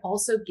story and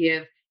also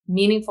give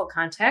meaningful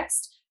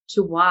context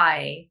to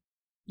why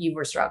you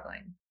were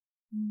struggling.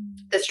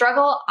 The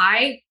struggle,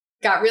 I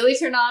got really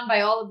turned on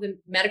by all of the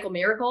medical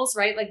miracles,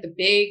 right? Like the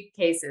big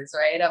cases,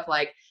 right? Of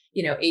like,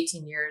 you know,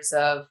 18 years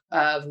of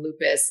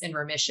lupus in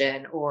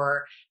remission,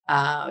 or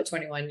a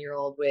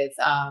 21-year-old with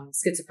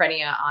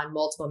schizophrenia on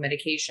multiple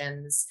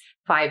medications.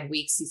 5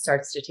 weeks, he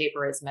starts to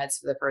taper his meds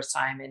for the first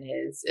time in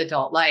his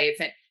adult life.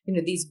 And, you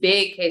know, these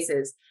big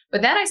cases.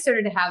 But then I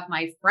started to have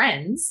my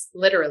friends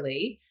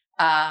literally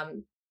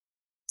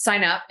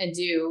sign up and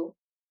do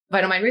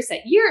Vital Mind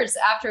Reset years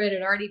after it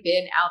had already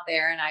been out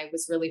there. And I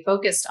was really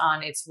focused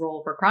on its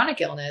role for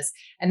chronic illness.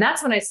 And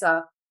that's when I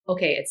saw,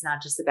 okay, it's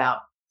not just about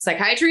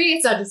psychiatry.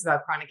 It's not just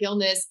about chronic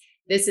illness.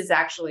 This is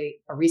actually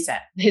a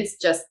reset. It's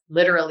just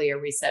literally a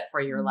reset for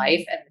your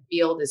life. And the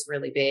field is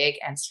really big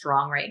and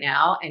strong right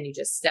now. And you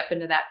just step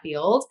into that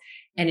field.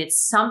 And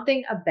it's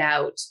something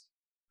about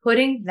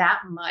putting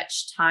that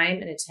much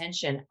time and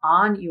attention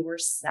on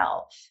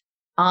yourself,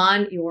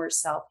 on your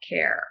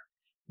self-care,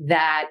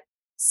 that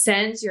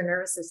sends your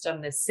nervous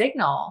system this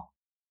signal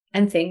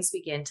and things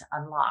begin to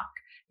unlock,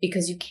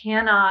 because you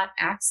cannot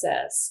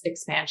access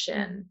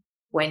expansion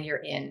when you're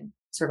in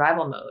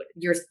survival mode.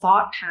 Your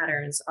thought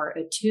patterns are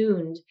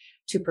attuned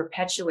to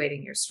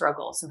perpetuating your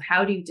struggle. So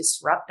how do you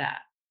disrupt that?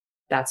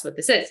 That's what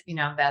this is.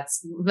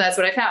 That's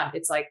what I found.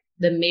 It's like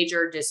the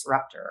major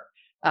disruptor,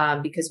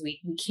 because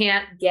we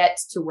can't get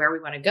to where we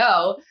want to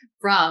go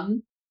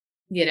from,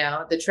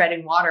 the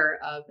treading water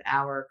of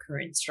our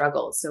current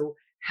struggle. So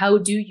how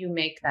do you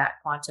make that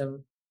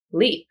quantum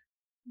leap?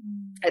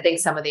 I think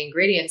some of the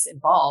ingredients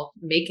involve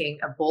making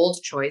a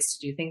bold choice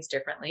to do things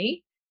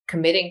differently,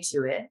 committing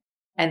to it,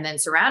 and then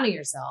surrounding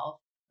yourself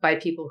by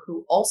people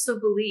who also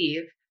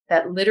believe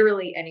that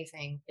literally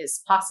anything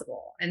is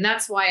possible. And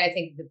that's why I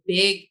think the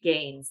big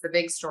gains, the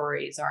big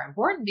stories are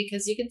important,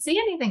 because you can see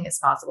anything is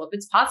possible. If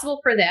it's possible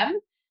for them,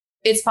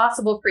 it's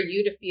possible for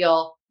you to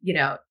feel,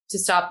 to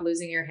stop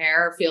losing your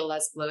hair, feel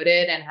less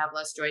bloated and have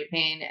less joint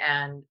pain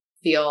and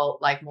feel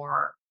like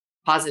more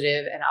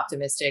positive and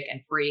optimistic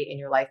and free in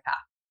your life path.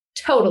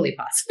 Totally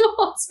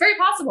possible. It's very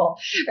possible,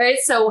 right?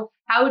 So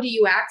how do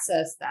you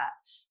access that?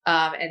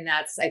 And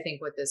that's, I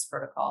think, what this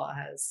protocol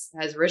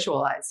has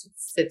ritualized.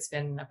 It's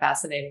been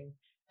fascinating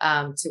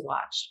to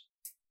watch.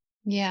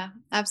 Yeah,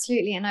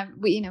 absolutely. And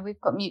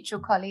we've got mutual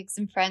colleagues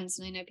and friends,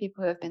 and I know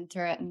people who have been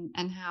through it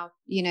and how,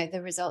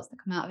 the results that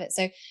come out of it.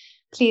 So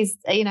please,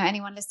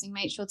 anyone listening,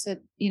 make sure to,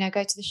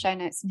 go to the show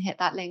notes and hit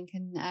that link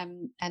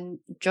and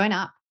join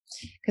up,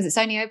 because it's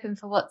only open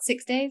for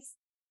 6 days?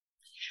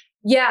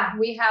 Yeah,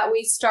 we have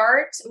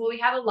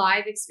a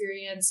live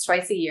experience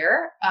twice a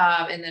year,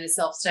 and then a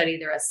self-study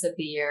the rest of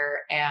the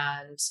year.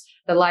 And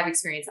the live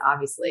experience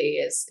obviously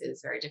is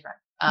very different.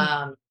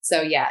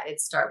 So yeah,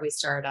 we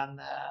start on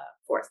the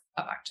 4th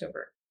of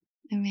October.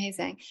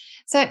 Amazing.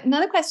 So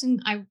another question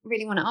I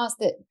really want to ask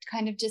that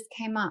kind of just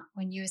came up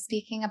when you were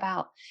speaking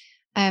about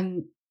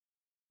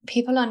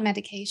people on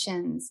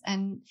medications.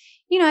 And,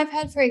 I've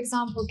heard, for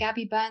example,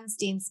 Gabby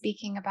Bernstein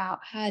speaking about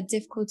her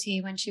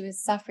difficulty when she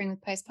was suffering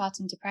with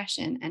postpartum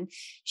depression, and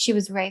she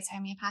was raised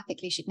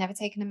homeopathically. She'd never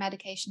taken a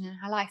medication in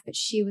her life, but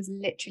she was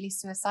literally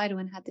suicidal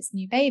and had this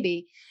new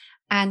baby.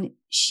 And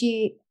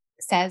she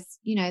says,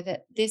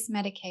 that this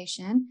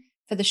medication,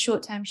 for the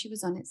short term she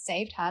was on it,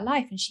 saved her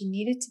life, and she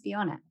needed to be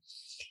on it.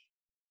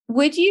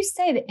 Would you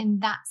say that in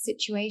that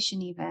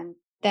situation, even,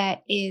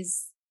 there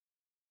is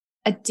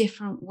a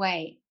different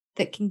way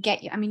that can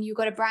get you? I mean, you've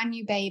got a brand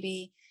new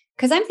baby,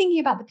 because I'm thinking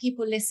about the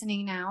people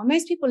listening now.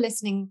 Most people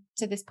listening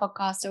to this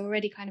podcast are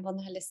already kind of on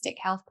the holistic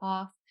health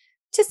path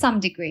to some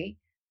degree.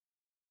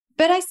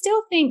 But I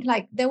still think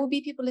like there will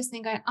be people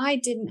listening going, I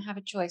didn't have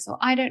a choice, or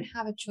I don't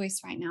have a choice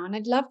right now. And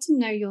I'd love to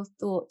know your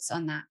thoughts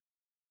on that.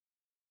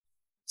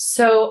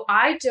 So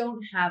I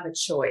don't have a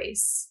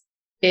choice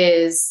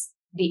is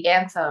the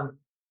anthem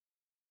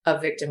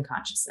of victim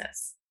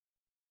consciousness.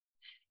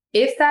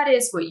 If that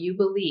is what you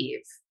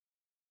believe,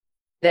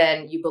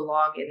 then you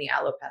belong in the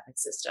allopathic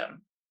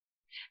system,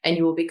 and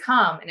you will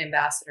become an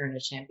ambassador and a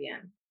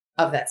champion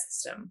of that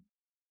system.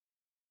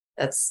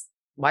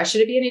 Why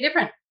should it be any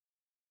different?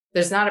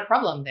 There's not a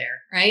problem there,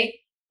 right?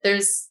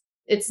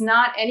 It's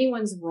not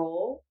anyone's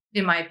role,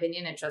 in my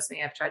opinion, and trust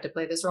me, I've tried to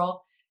play this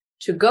role,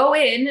 to go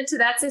into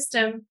that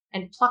system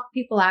and pluck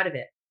people out of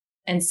it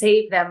and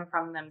save them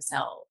from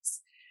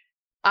themselves.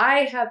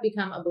 I have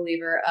become a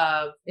believer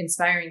of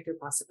inspiring through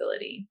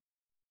possibility.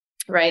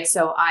 Right.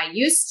 So I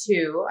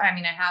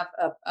have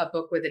a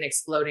book with an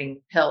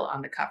exploding pill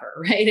on the cover.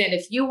 Right. And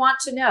if you want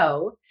to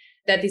know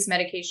that these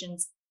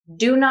medications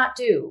do not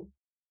do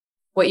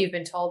what you've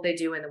been told they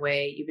do in the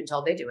way you've been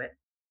told they do it,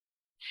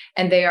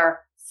 and they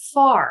are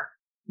far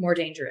more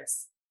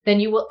dangerous than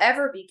you will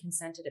ever be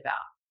consented about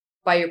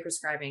by your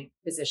prescribing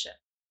physician.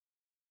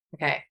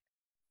 Okay.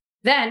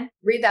 Then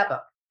read that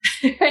book.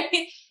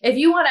 Right? If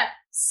you want to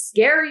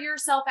scare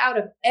yourself out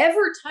of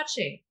ever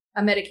touching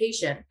a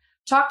medication,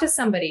 talk to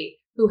somebody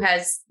who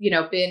has,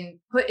 been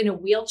put in a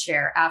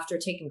wheelchair after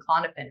taking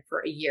Klonopin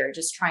for a year,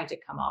 just trying to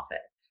come off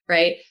it,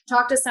 right?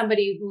 Talk to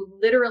somebody who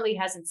literally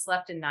hasn't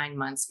slept in 9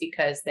 months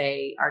because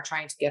they are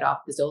trying to get off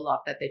the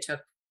Zoloft that they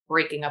took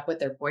breaking up with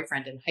their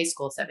boyfriend in high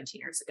school 17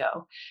 years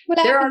ago. What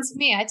happened to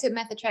me? I took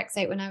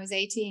methotrexate when I was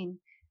 18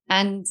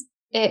 and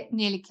it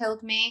nearly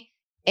killed me.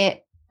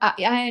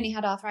 I only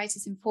had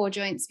arthritis in 4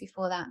 joints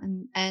before that.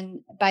 And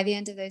by the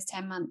end of those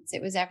 10 months,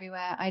 it was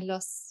everywhere. I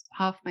lost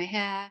half my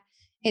hair.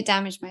 It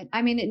damaged it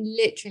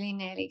literally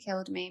nearly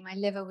killed me. My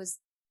liver was,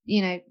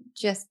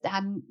 just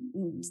had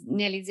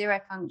nearly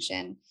zero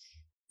function.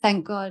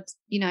 Thank God,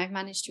 I've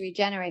managed to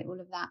regenerate all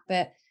of that.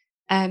 But,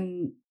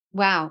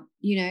 wow,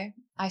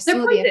 I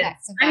saw the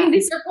effects of that.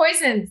 These are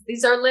poisons.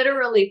 These are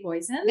literally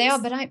poisons. They are,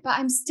 but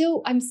I'm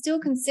still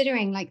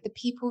considering like the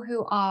people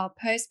who are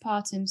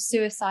postpartum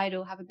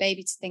suicidal, have a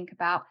baby to think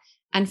about,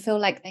 and feel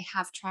like they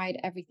have tried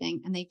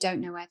everything and they don't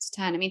know where to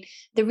turn. I mean,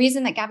 the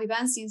reason that Gabby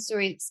Bernstein's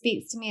story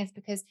speaks to me is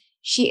because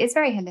she is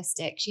very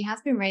holistic. She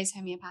has been raised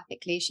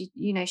homeopathically.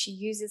 She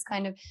uses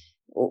kind of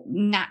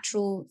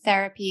natural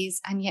therapies,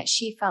 and yet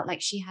she felt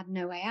like she had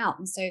no way out.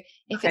 And so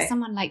if it's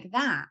someone like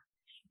that,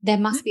 there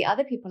must be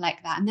other people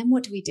like that. And then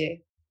what do we do?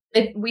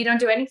 We don't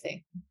do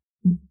anything.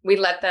 We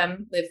let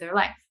them live their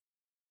life.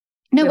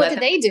 No, what do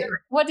they do?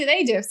 What do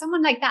they do? If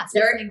someone like that's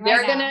they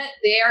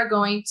are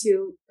going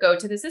to go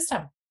to the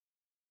system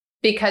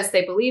because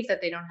they believe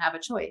that they don't have a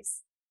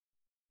choice.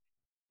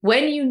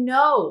 When you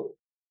know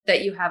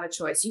that you have a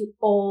choice, you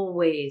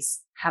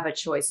always have a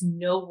choice.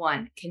 No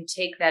one can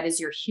take that as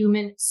your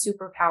human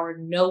superpower.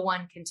 No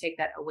one can take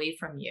that away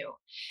from you.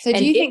 So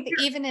do you think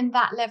that even in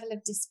that level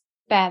of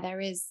despair,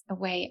 there is a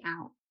way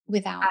out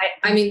without?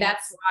 I mean,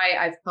 that's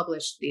why I've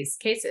published these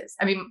cases.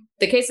 I mean,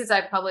 the cases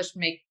I've published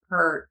make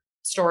her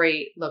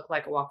story look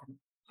like a walk in the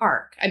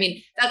park. I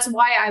mean, that's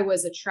why I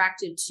was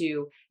attracted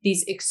to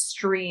these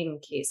extreme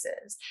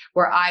cases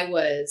where I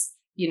was,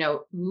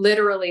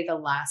 literally the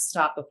last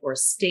stop before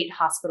state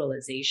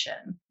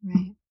hospitalization.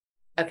 Right.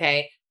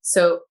 Okay.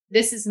 So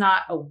this is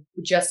not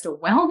just a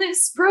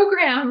wellness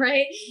program,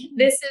 right? Mm-hmm.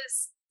 This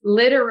is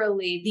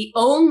literally the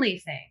only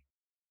thing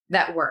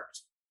that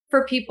worked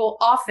for people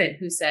often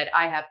who said,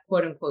 I have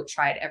quote unquote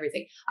tried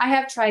everything. I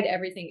have tried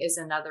everything is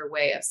another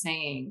way of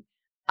saying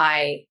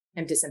I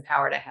am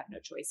disempowered. I have no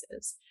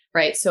choices,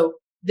 right? So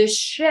the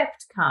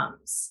shift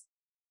comes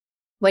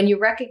when you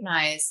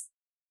recognize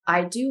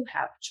I do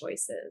have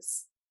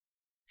choices.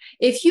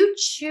 If you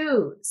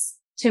choose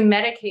to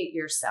medicate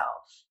yourself,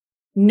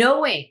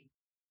 knowing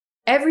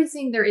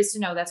everything there is to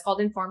know, that's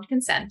called informed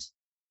consent,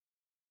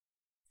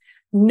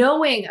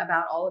 knowing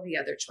about all of the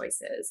other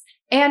choices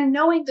and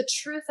knowing the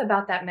truth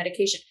about that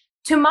medication.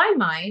 To my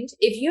mind,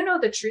 if you know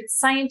the truth,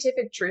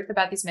 scientific truth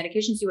about these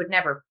medications, you would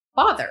never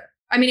bother.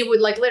 I mean, it would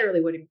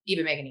literally wouldn't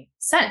even make any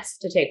sense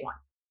to take one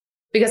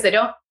because they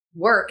don't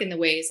work in the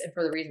ways and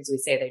for the reasons we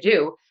say they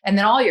do. And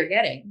then all you're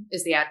getting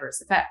is the adverse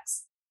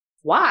effects.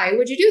 Why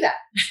would you do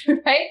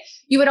that? Right?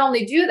 You would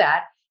only do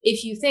that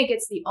if you think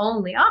it's the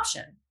only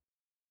option.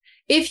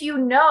 If you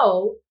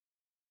know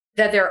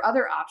that there are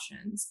other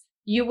options,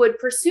 you would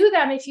pursue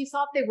them if you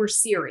thought they were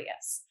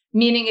serious,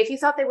 meaning if you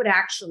thought they would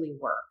actually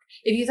work,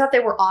 if you thought they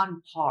were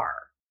on par.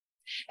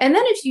 And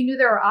then if you knew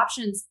there are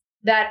options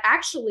that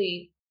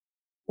actually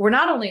were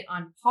not only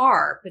on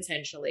par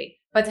potentially,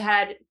 but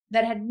that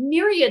had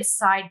myriad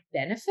side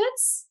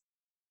benefits,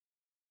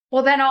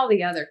 well, then all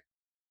the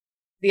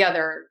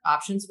other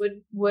options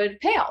would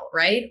pale,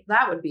 right?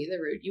 That would be the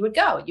route you would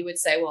go. You would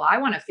say, well, I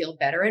want to feel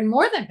better and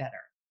more than better.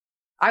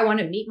 I want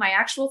to meet my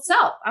actual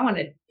self. I want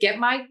to get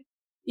my,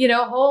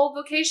 whole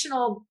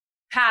vocational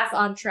path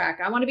on track.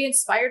 I want to be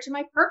inspired to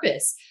my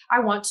purpose. I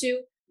want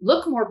to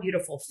look more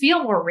beautiful,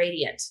 feel more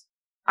radiant.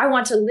 I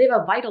want to live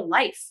a vital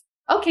life.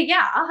 Okay,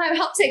 yeah,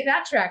 I'll take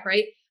that track,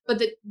 right?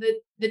 But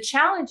the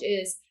challenge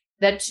is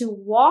that to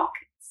walk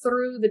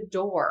through the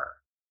door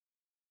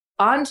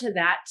onto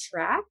that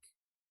track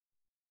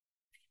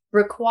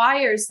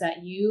requires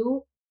that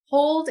you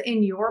hold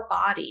in your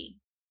body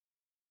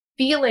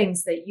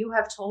feelings that you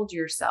have told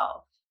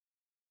yourself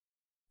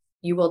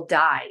you will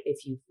die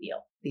if you feel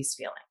these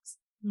feelings.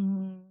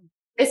 Mm.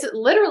 It's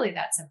literally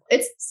that simple.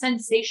 It's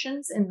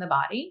sensations in the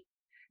body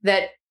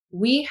that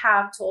we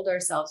have told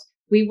ourselves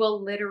we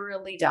will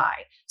literally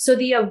die. So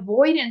the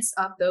avoidance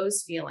of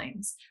those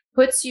feelings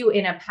puts you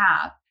in a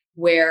path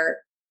where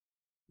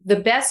the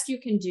best you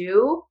can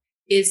do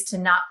is to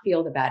not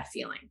feel the bad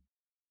feeling.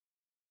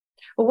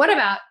 Well, what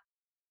about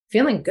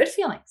feeling good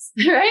feelings,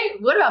 right?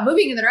 What about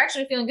moving in the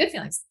direction of feeling good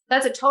feelings?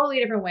 That's a totally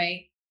different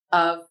way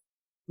of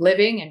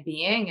living and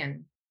being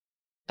and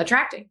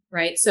attracting,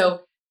 right?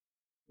 So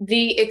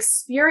the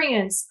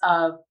experience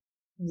of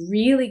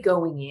really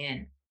going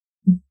in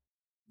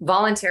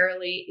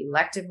voluntarily,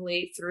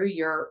 electively through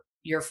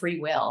your free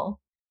will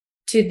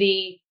to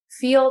the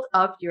field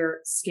of your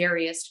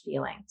scariest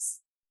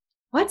feelings.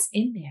 What's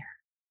in there?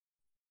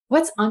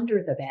 What's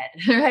under the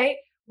bed, right?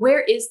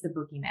 Where is the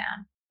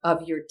boogeyman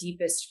of your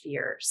deepest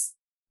fears?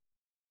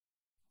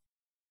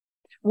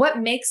 What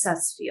makes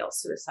us feel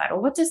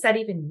suicidal? What does that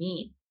even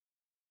mean?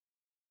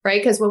 Right?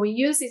 Because when we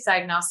use these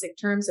diagnostic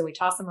terms and we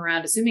toss them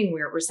around, assuming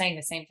we're saying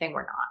the same thing,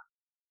 we're not.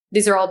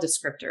 These are all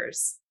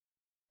descriptors.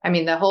 I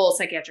mean, the whole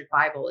psychiatric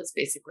Bible is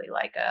basically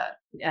like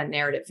a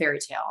narrative fairy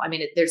tale. I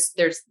mean, this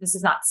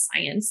is not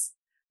science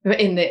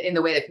in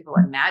the way that people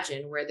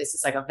imagine, where this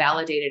is like a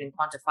validated and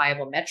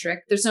quantifiable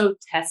metric. There's no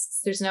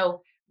tests. There's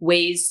no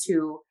ways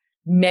to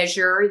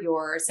measure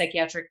your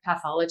psychiatric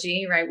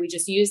pathology, right? We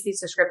just use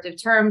these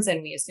descriptive terms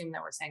and we assume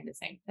that we're saying the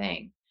same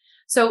thing.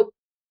 So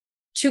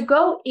to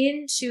go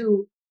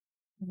into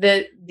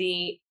the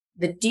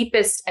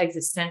deepest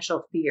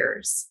existential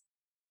fears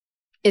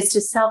is to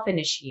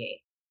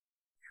self-initiate.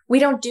 We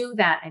don't do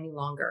that any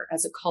longer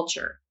as a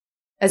culture,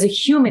 as a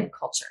human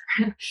culture.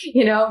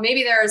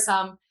 Maybe there are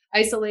some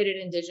isolated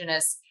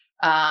indigenous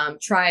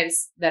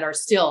tribes that are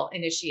still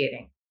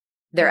initiating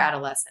their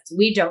adolescence.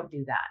 We don't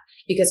do that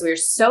because we're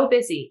so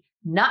busy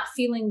not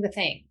feeling the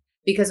thing,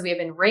 because we have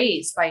been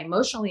raised by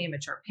emotionally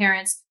immature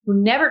parents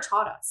who never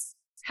taught us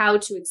how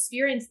to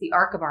experience the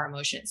arc of our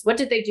emotions. What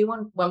did they do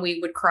when we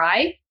would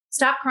cry?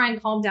 Stop crying,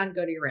 calm down,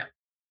 go to your room.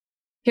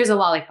 Here's a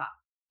lollipop.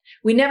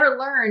 We never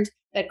learned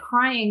that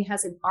crying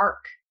has an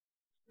arc.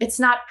 It's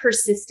not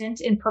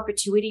persistent in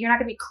perpetuity. You're not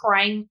going to be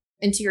crying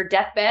into your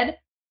deathbed.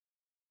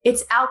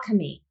 It's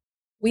alchemy.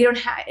 We don't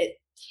have it.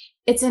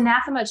 It's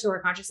anathema to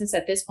our consciousness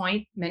at this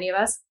point, many of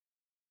us,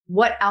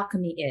 what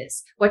alchemy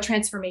is, what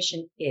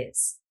transformation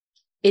is.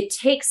 It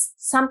takes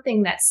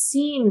something that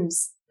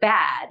seems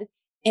bad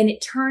and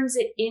it turns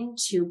it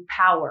into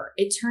power.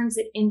 It turns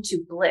it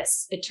into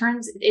bliss. It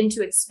turns it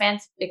into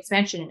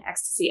expansion and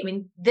ecstasy. I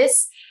mean,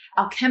 this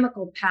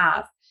alchemical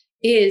path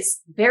is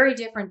very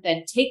different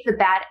than take the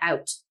bad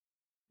out,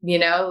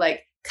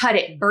 like cut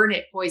it, burn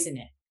it, poison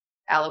it,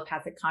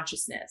 allopathic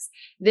consciousness.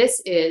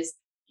 This is,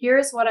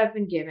 here's what I've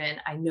been given.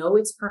 I know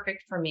it's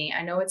perfect for me.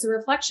 I know it's a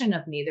reflection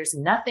of me. There's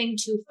nothing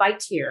to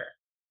fight here.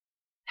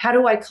 How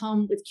do I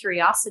come with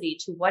curiosity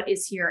to what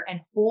is here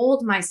and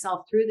hold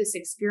myself through this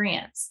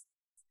experience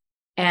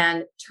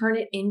and turn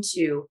it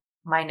into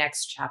my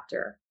next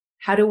chapter?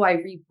 How do I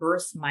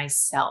rebirth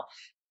myself?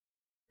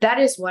 That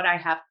is what I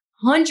have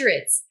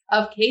hundreds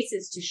of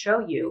cases to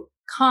show you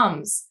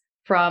comes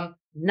from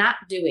not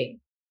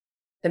doing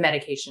the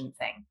medication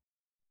thing.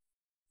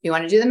 If you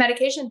want to do the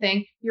medication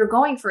thing, you're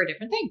going for a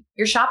different thing.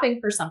 You're shopping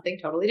for something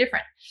totally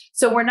different.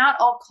 So we're not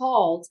all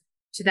called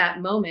to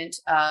that moment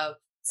of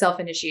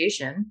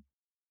self-initiation.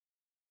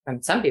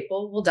 And some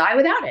people will die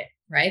without it,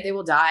 right? They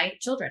will die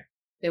children.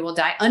 They will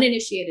die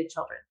uninitiated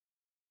children.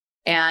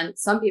 And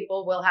some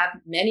people will have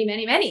many,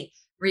 many, many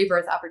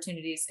rebirth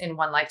opportunities in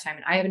one lifetime.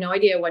 And I have no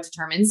idea what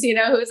determines,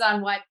 who's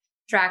on what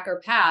track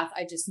or path.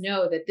 I just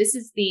know that this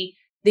is the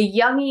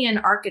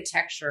Jungian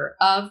architecture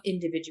of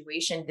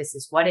individuation. This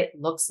is what it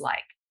looks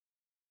like,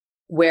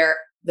 where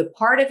the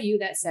part of you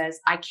that says,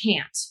 I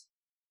can't,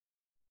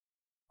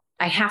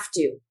 I have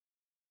to,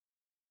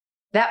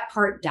 that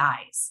part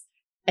dies.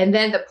 And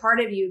then the part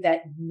of you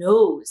that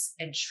knows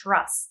and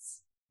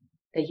trusts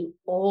that you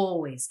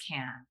always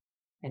can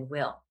and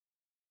will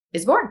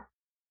is born.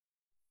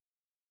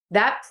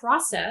 That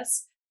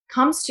process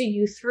comes to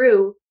you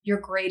through your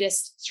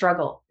greatest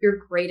struggle, your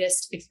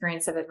greatest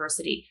experience of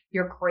adversity,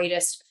 your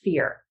greatest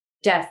fear,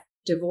 death,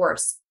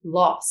 divorce,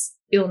 loss,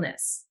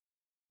 illness.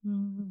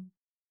 Mm-hmm.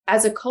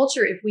 As a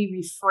culture, if we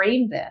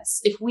reframe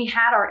this, if we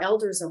had our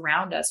elders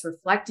around us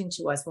reflecting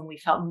to us when we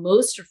felt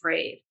most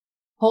afraid,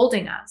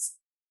 holding us,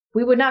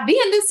 we would not be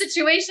in this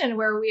situation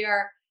where we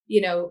are,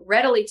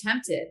 readily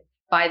tempted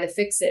by the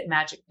fix-it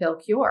magic pill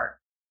cure.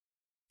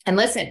 And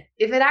listen,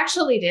 if it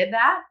actually did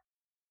that,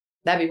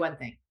 that'd be one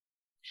thing.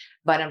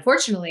 But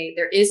unfortunately,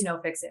 there is no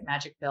fix-it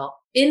magic pill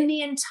in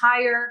the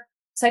entire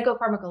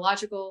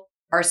psychopharmacological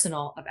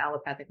arsenal of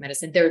allopathic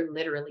medicine. There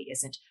literally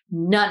isn't.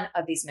 None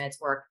of these meds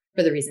work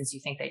for the reasons you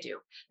think they do.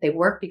 They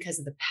work because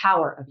of the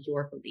power of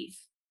your belief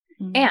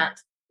and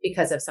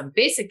because of some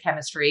basic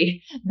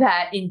chemistry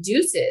that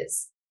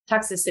induces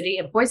toxicity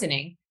and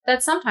poisoning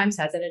that sometimes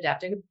has an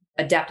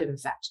adaptive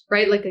effect,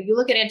 right? Like you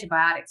look at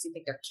antibiotics, you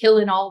think they're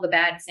killing all the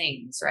bad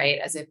things, right?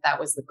 As if that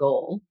was the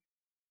goal.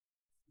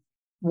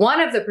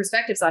 One of the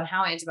perspectives on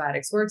how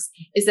antibiotics works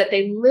is that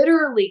they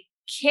literally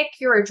kick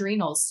your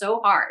adrenals so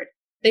hard,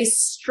 they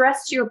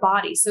stress your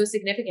body so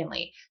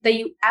significantly that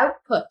you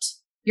output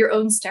your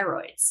own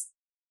steroids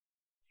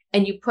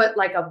and you put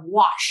like a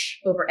wash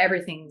over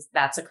everything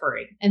that's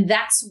occurring. And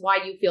that's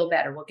why you feel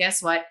better. Well,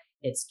 guess what?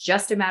 It's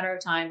just a matter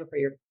of time before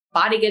your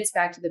body gets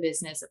back to the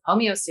business of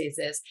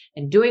homeostasis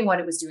and doing what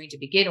it was doing to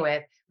begin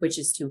with, which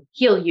is to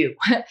heal you.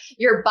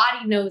 Your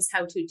body knows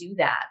how to do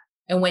that.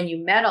 And when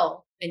you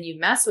meddle and you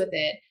mess with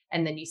it,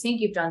 and then you think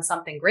you've done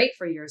something great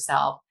for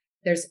yourself,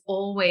 there's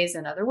always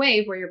another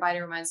wave where your body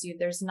reminds you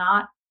there's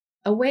not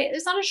a way,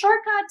 there's not a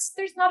shortcut,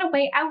 there's not a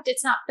way out.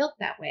 It's not built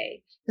that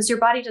way because your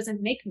body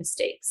doesn't make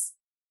mistakes.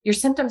 Your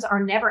symptoms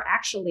are never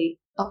actually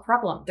a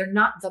problem. They're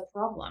not the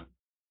problem.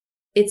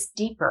 It's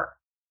deeper.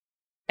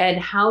 And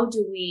how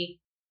do we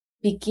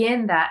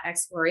begin that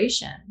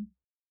exploration?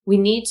 We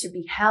need to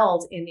be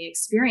held in the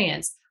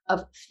experience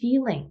of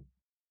feeling,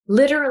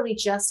 literally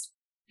just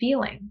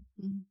feeling.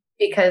 Mm-hmm.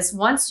 Because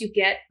once you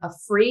get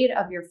afraid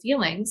of your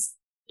feelings,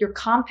 you're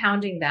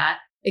compounding that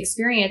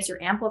experience,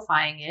 you're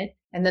amplifying it,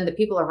 and then the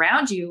people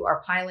around you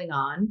are piling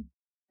on,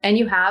 and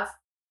you have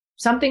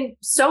something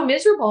so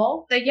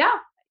miserable that,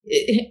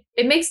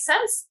 it makes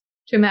sense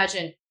to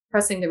imagine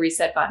pressing the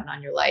reset button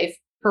on your life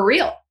for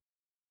real,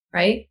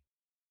 right?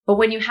 But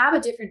when you have a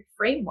different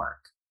framework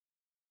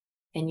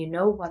and you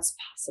know what's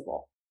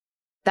possible,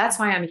 that's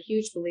why I'm a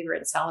huge believer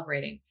in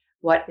celebrating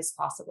what is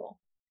possible,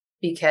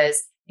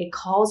 because it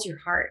calls your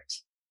heart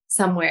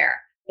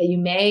somewhere that you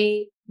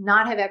may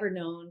not have ever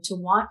known to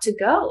want to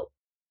go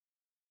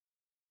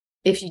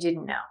if you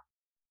didn't know.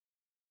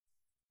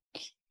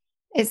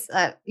 It's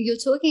you're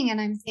talking and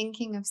I'm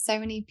thinking of so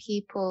many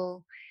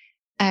people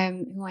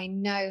who I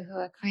know who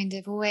are kind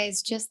of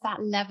always just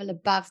that level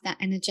above that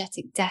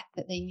energetic depth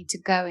that they need to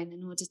go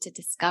in order to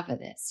discover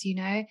this,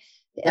 the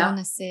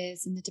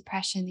illnesses and the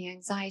depression, the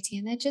anxiety,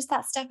 and they're just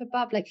that step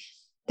above. Like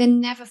they're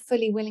never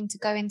fully willing to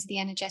go into the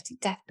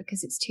energetic depth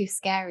because it's too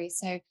scary.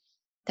 So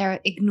they'll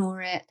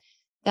ignore it.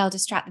 They'll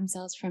distract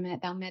themselves from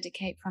it. They'll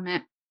medicate from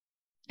it.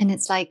 And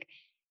it's like,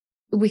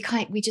 we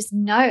just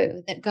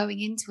know that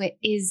going into it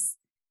is,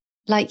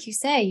 like you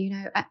say,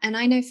 and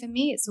I know for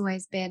me, it's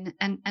always been,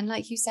 and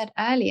like you said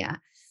earlier,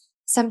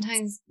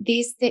 sometimes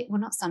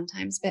not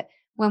sometimes, but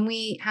when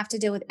we have to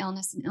deal with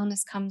illness and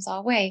illness comes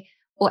our way,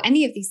 or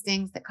any of these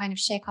things that kind of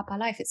shake up our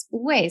life, it's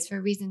always for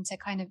a reason to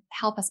kind of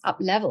help us up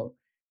level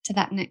to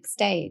that next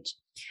stage.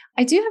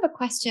 I do have a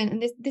question,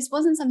 and this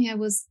wasn't something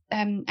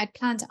I'd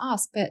planned to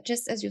ask, but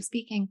just as you're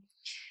speaking,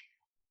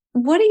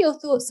 what are your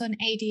thoughts on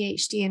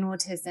ADHD and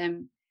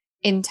autism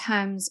in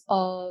terms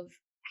of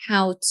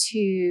how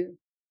to,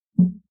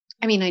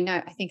 I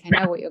think I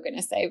know what you're going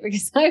to say,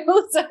 because I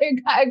also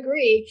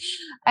agree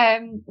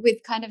with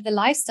kind of the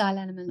lifestyle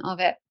element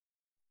of it.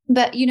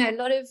 But, a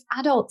lot of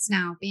adults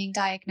now being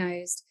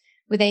diagnosed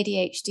with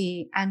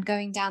ADHD and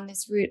going down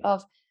this route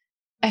of,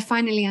 I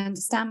finally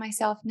understand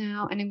myself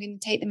now, and I'm going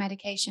to take the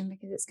medication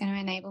because it's going to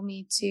enable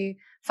me to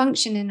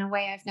function in a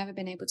way I've never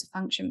been able to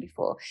function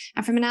before.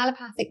 And from an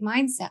allopathic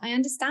mindset, I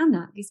understand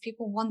that these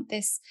people want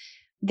this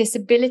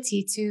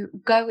ability to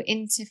go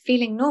into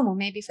feeling normal,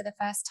 maybe for the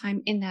first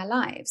time in their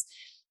lives.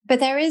 But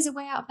there is a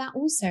way out of that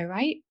also,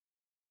 right?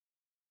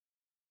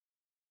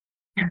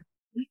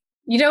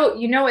 You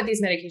know what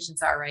these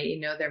medications are, right?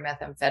 They're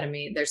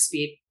methamphetamine, they're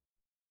speed,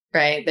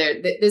 right?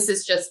 This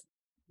is just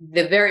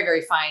the very,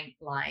 very fine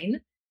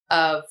line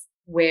of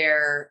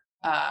where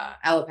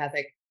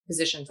allopathic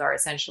physicians are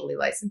essentially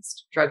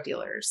licensed drug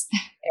dealers.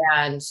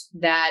 And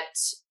that,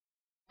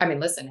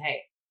 listen,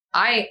 hey,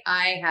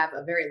 I have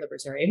a very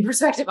libertarian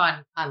perspective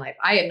on life.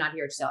 I am not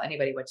here to tell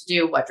anybody what to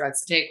do, what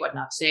drugs to take, what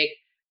not to take.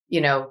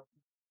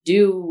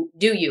 Do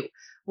you.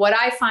 What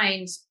I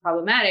find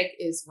problematic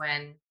is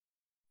when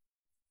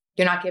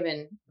you're not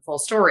given the full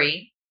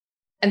story.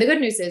 And the good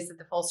news is that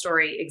the full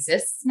story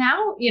exists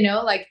now,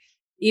 like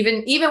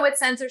even with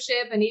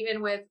censorship and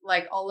even with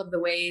like all of the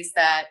ways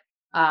that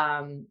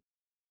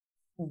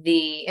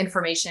the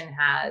information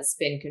has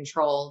been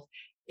controlled,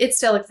 it's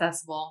still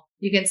accessible.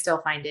 You can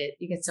still find it.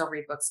 You can still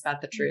read books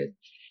about the truth.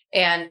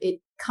 And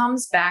it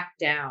comes back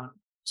down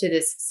to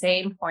this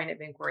same point of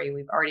inquiry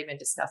we've already been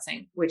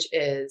discussing, which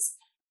is,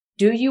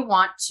 do you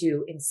want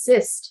to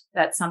insist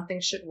that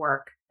something should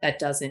work that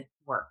doesn't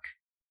work?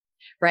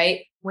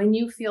 Right? When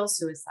you feel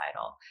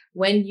suicidal,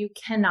 when you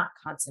cannot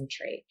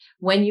concentrate,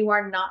 when you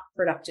are not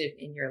productive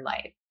in your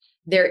life,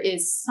 there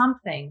is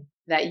something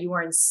that you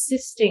are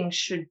insisting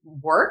should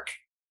work.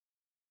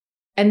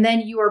 And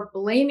then you are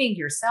blaming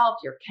yourself,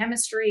 your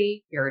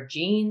chemistry, your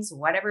genes,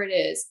 whatever it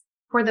is,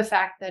 for the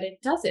fact that it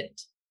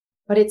doesn't.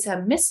 But it's a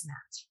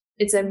mismatch.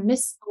 It's a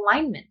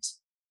misalignment.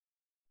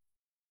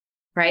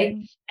 Right?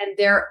 Mm-hmm. And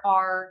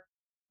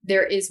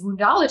there is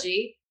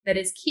woundology that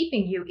is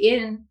keeping you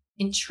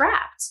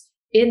entrapped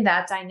in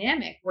that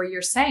dynamic where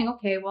you're saying,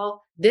 okay,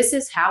 well, this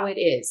is how it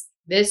is.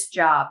 This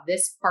job,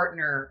 this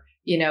partner,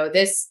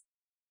 this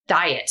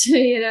diet,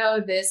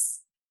 this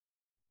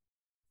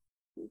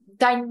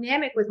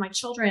dynamic with my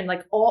children,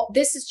 like all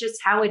this is just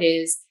how it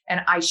is.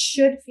 And I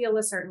should feel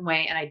a certain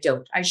way and I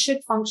don't. I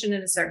should function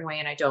in a certain way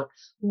and I don't.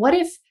 What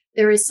if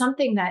there is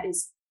something that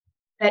is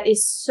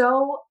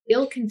so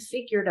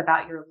ill-configured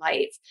about your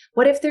life?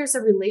 What if there's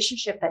a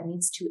relationship that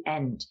needs to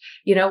end?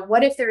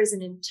 What if there is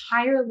an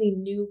entirely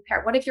new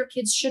parent? What if your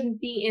kids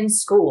shouldn't be in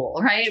school,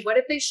 right? What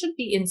if they should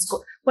be in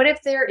school? What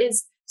if there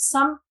is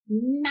some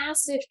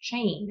massive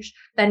change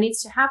that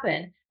needs to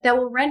happen that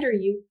will render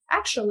you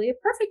actually a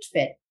perfect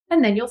fit?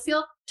 And then you'll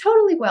feel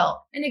totally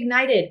well and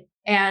ignited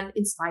and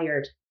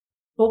inspired.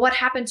 Well, what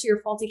happened to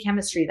your faulty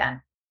chemistry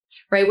then,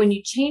 right? When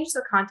you change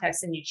the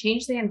context and you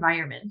change the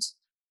environment,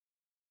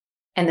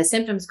 and the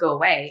symptoms go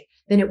away,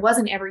 then it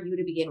wasn't ever you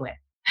to begin with,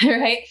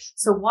 right?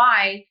 So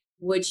why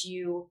would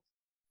you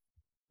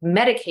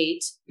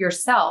medicate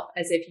yourself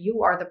as if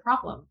you are the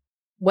problem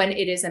when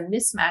it is a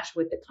mismatch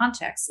with the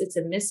context? It's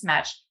a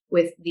mismatch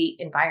with the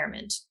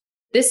environment.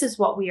 This is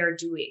what we are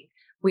doing.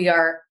 We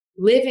are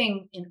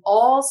living in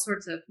all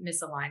sorts of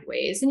misaligned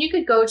ways. And you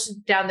could go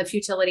down the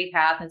futility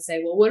path and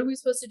say, well, what are we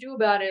supposed to do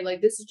about it? Like,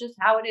 this is just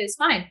how it is.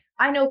 Fine.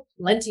 I know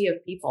plenty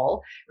of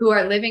people who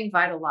are living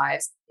vital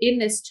lives in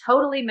this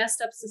totally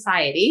messed up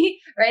society,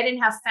 right?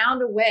 And have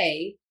found a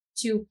way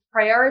to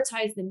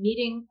prioritize the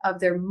meeting of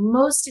their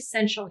most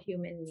essential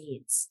human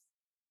needs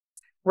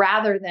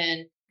rather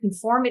than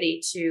conformity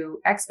to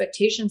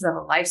expectations of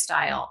a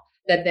lifestyle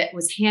that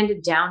was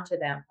handed down to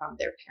them from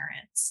their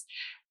parents.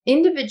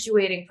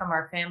 Individuating from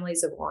our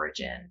families of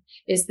origin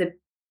is the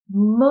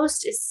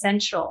most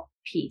essential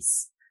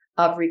piece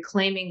of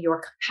reclaiming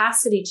your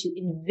capacity to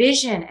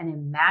envision and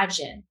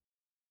imagine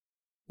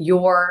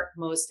your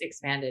most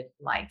expanded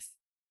life.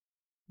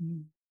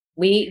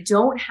 We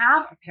don't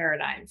have a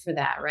paradigm for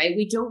that, right?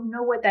 We don't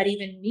know what that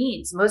even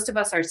means. Most of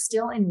us are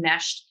still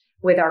enmeshed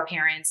with our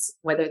parents,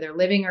 whether they're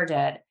living or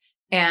dead.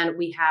 And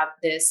we have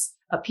this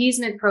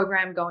appeasement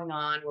program going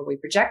on where we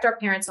project our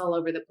parents all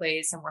over the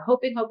place and we're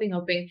hoping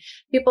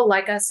people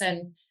like us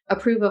and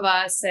approve of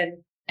us.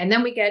 And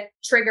then we get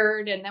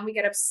triggered and then we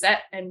get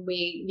upset and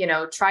we,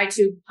 try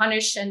to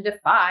punish and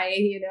defy,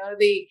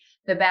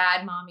 the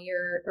bad mommy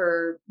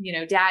or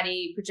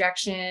daddy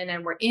projection.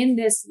 And we're in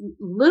this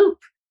loop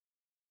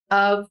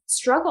of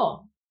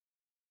struggle.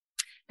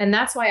 And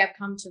that's why I've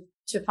come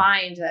to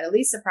find that at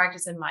least the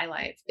practice in my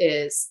life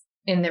is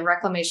in the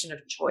reclamation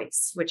of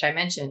choice, which I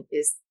mentioned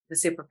is the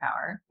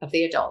superpower of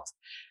the adult,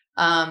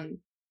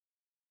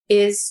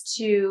 is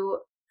to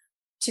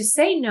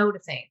say no to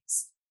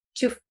things,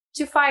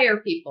 to fire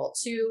people,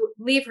 to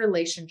leave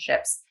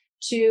relationships,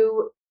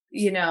 to,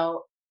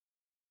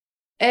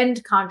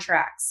 end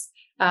contracts,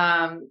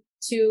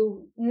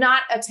 to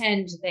not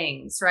attend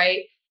things,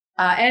 right?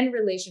 End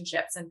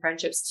relationships and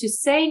friendships, to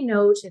say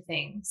no to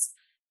things,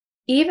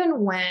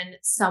 even when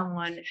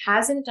someone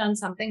hasn't done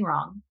something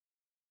wrong.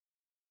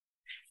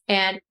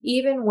 And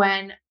even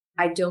when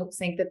I don't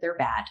think that they're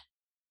bad.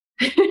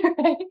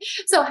 Right?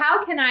 So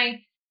how can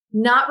I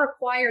not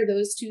require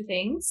those two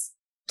things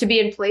to be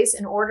in place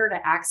in order to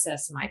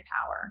access my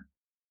power?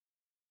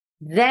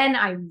 Then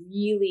I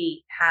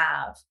really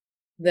have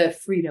the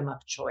freedom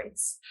of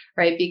choice,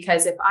 right?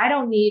 Because if I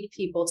don't need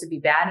people to be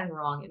bad and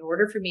wrong in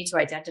order for me to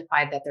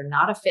identify that they're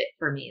not a fit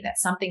for me, that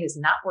something is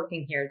not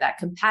working here, that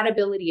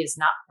compatibility is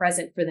not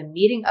present for the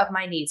meeting of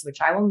my needs,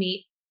 which I will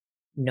meet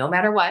no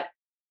matter what,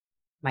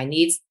 my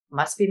needs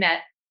must be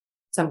met.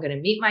 So I'm going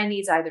to meet my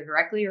needs either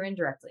directly or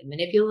indirectly,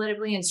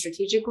 manipulatively and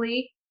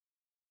strategically.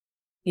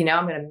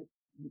 I'm going to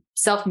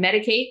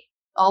self-medicate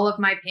all of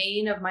my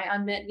pain of my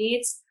unmet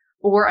needs,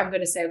 or I'm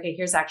going to say, okay,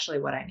 here's actually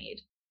what I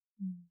need.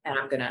 And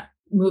I'm going to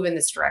move in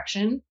this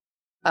direction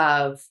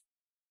of,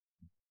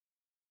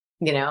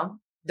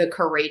 the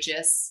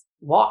courageous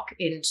walk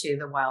into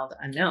the wild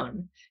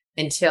unknown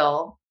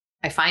until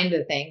I find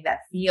the thing that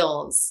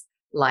feels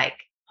like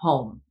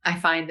home. I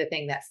find the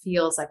thing that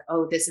feels like,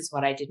 oh, this is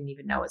what I didn't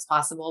even know was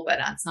possible. But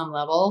on some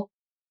level,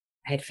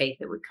 I had faith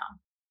it would come.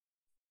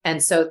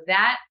 And so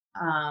that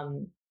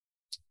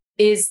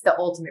is the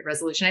ultimate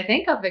resolution, I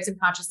think, of victim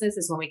consciousness,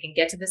 is when we can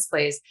get to this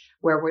place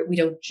where we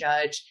don't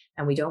judge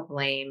and we don't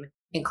blame,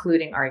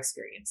 including our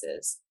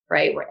experiences,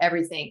 right? Where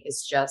everything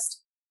is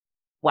just,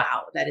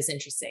 wow, that is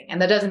interesting. And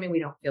that doesn't mean we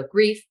don't feel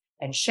grief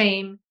and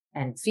shame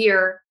and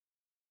fear.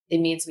 It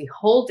means we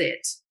hold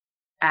it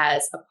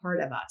as a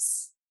part of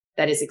us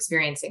that is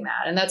experiencing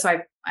that. And that's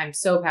why I'm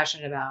so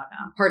passionate about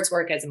parts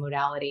work as a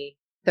modality,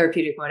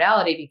 therapeutic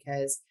modality,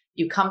 because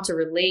you come to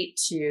relate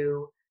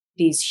to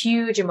these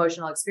huge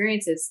emotional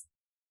experiences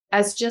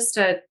as just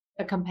a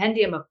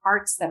compendium of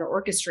parts that are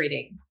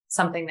orchestrating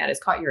something that has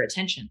caught your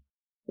attention.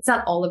 It's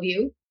not all of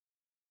you.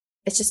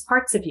 It's just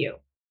parts of you.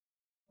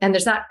 And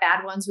there's not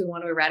bad ones we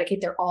want to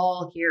eradicate. They're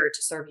all here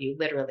to serve you,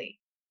 literally.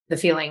 The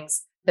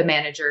feelings, the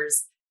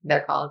managers,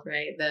 they're called,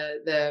 right?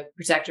 The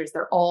protectors,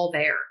 they're all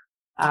there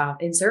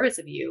in service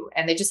of you.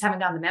 And they just haven't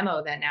gotten the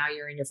memo that now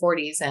you're in your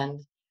 40s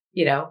and,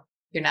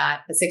 you're not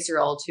a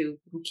 6-year-old who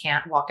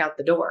can't walk out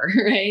the door,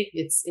 right?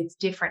 It's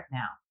different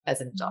now as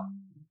an adult.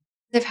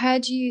 I've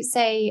heard you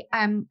say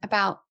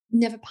about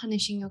never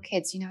punishing your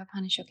kids. You never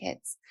punish your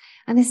kids.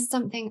 And this is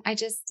something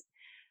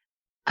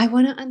I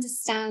want to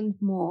understand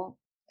more.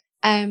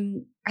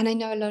 And I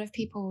know a lot of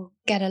people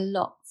get a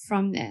lot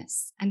from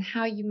this, and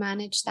how you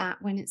manage that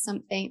when it's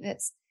something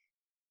that's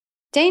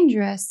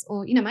dangerous,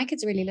 or, my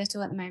kids are really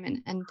little at the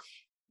moment, and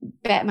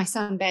my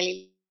son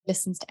barely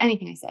listens to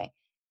anything I say.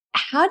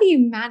 How do you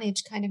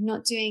manage kind of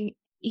not doing,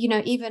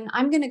 even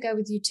I'm going to go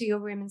with you to your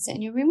room and sit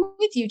in your room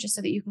with you just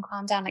so that you can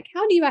calm down. Like,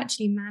 how do you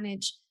actually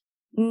manage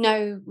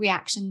no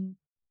reaction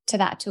to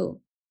that at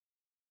all?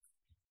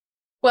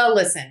 Well,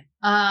 listen,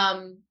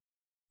 I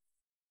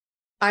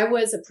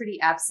was a pretty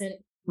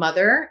absent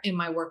mother in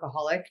my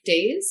workaholic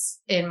days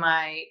in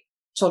my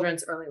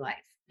children's early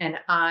life. And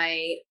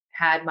I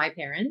had my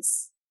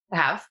parents,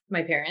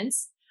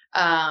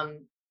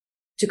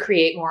 to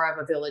create more of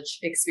a village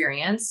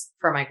experience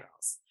for my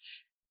girls.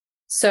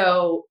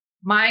 So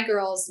my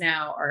girls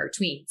now are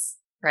tweens,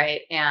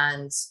 right?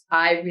 And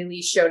I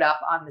really showed up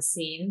on the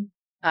scene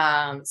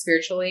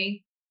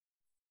spiritually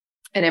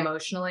and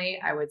emotionally,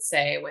 I would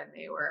say, when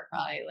they were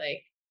probably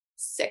like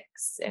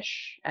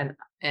 6-ish and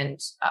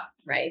up,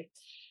 right?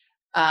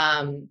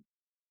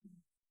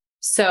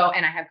 So,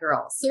 and I have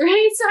girls,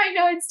 right? So I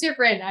know it's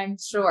different, I'm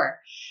sure.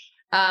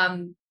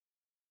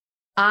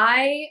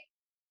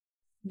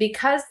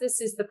 Because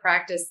this is the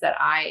practice that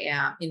I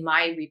am in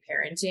my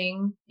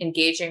reparenting,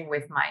 engaging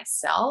with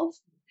myself,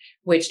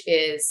 which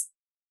is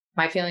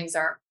my feelings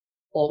are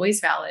always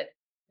valid.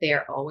 They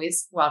are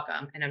always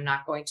welcome. And I'm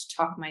not going to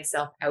talk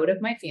myself out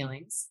of my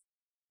feelings.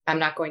 I'm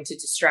not going to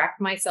distract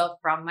myself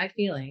from my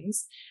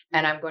feelings.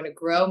 And I'm going to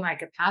grow my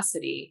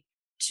capacity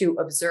to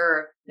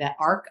observe that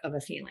arc of a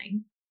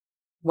feeling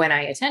when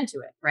I attend to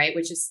it, right?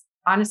 Which is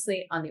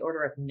honestly on the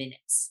order of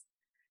minutes,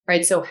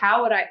 right? So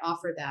how would I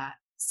offer that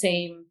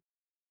same,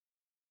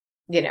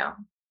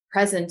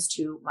 presence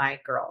to my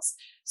girls?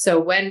 So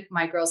when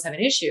my girls have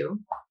an issue,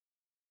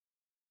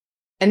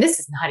 and this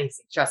is not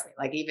easy, trust me,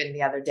 like even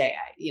the other day,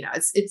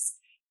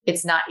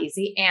 it's not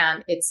easy.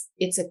 And it's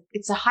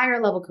a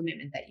higher level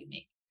commitment that you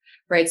make,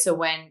 right? So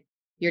when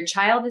your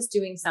child is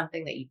doing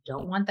something that you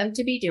don't want them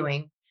to be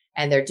doing,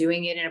 and they're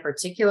doing it in a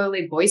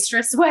particularly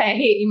boisterous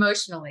way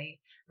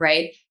emotionally,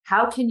 right?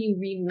 How can you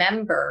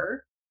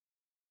remember,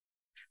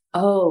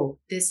 oh,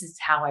 this is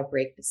how I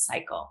break the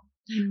cycle.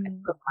 I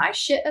put my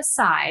shit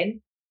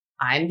aside.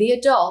 I'm the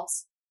adult.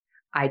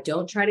 I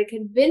don't try to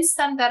convince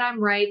them that I'm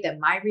right, that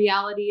my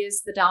reality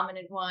is the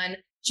dominant one.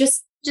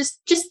 Just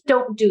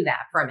don't do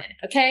that for a minute.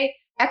 Okay.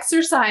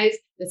 Exercise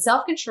the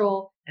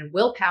self-control and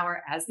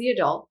willpower as the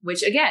adult,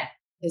 which again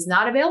is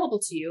not available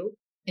to you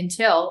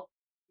until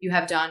you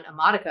have done a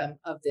modicum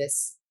of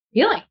this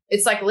healing.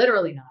 It's like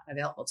literally not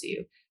available to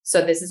you.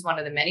 So this is one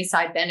of the many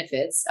side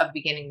benefits of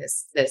beginning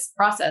this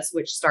process,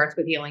 which starts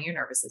with healing your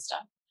nervous system.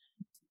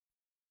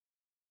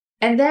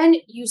 And then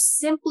you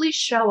simply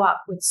show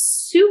up with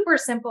super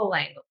simple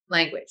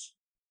language,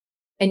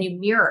 and you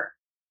mirror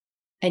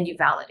and you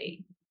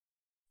validate.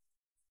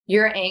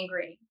 You're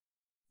angry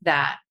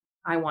that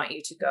I want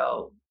you to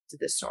go to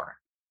the store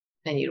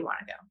and you don't want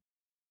to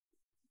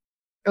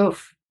go.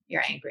 Oof,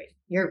 you're angry.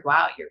 You're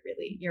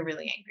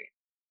really angry.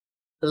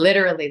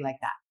 Literally like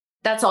that.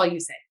 That's all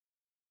you say.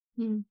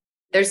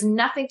 There's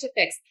nothing to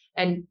fix.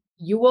 And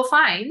you will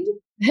find,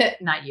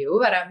 not you,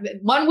 but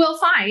one will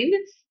find,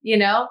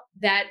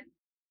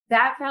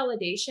 that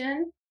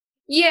validation.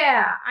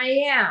 Yeah, I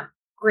am.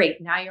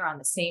 Great. Now you're on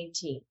the same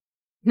team.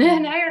 Now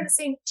you're on the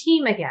same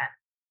team again,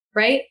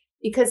 right?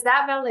 Because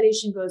that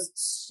validation goes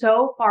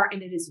so far,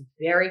 and it is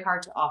very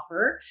hard to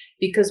offer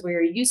because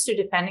we're used to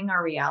defending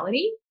our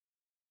reality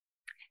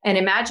and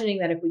imagining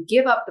that if we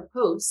give up the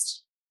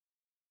post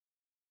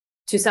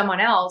to someone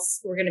else,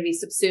 we're going to be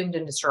subsumed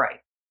and destroyed.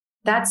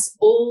 That's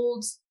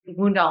old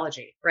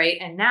woundology, right?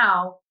 And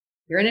now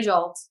you're an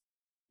adult.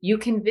 You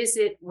can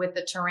visit with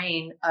the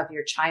terrain of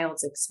your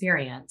child's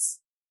experience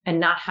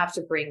and not have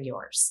to bring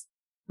yours.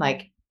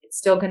 Like, it's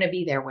still going to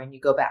be there when you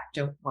go back.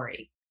 Don't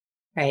worry.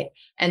 Right.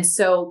 And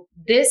so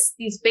these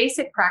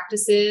basic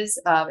practices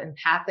of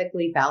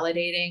empathically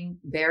validating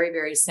very,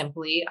 very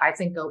simply, I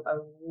think go a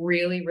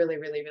really, really,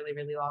 really, really,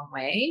 really long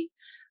way.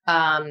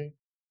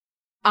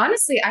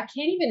 Honestly, I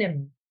can't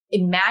even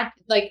imagine,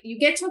 like, you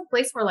get to a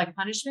place where like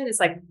punishment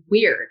is like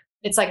weird.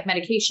 It's like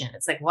medication.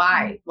 It's like,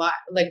 why,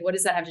 like, what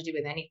does that have to do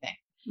with anything?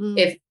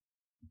 If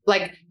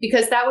like,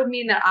 because that would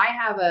mean that I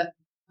have a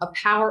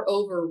power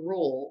over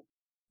rule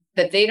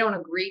that they don't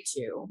agree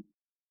to.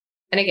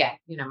 And again,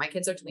 my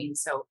kids are tweens,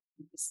 so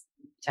it's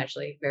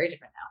potentially very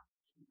different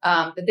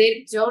now. That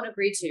they don't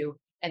agree to,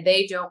 and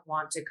they don't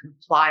want to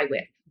comply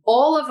with.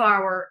 All of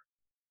our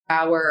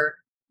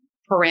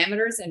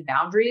parameters and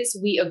boundaries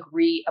we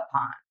agree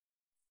upon.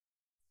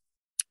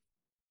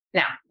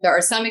 Now, there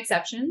are some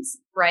exceptions,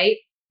 right?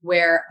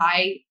 Where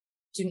I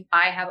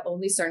have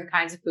only certain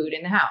kinds of food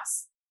in the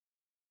house.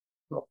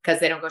 Because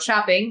they don't go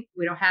shopping.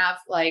 We don't have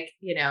like,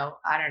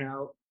 I don't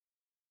know,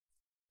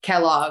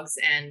 Kellogg's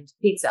and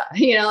pizza,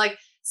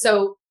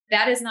 so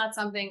that is not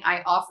something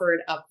I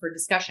offered up for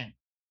discussion.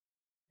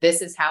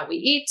 This is how we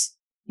eat,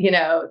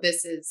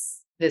 this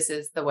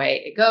is the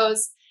way it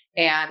goes.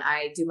 And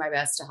I do my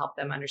best to help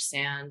them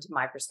understand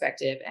my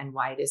perspective and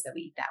why it is that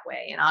we eat that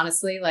way. And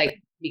honestly,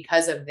 like,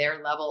 because of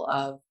their level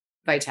of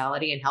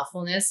vitality and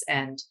healthfulness,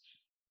 and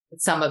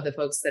some of the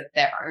folks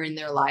that are in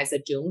their lives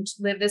that don't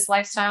live this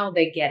lifestyle,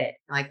 they get it.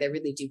 Like, they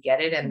really do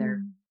get it.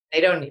 And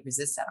they don't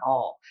resist at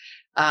all.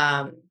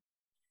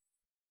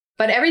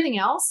 But everything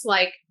else,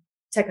 like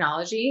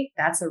technology,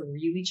 that's a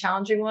really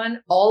challenging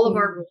one. All of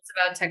our rules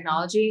about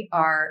technology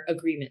are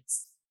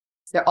agreements.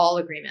 They're all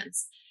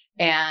agreements,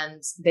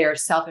 and they're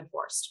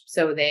self-enforced.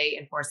 So they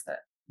enforce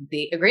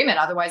the agreement.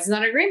 Otherwise, it's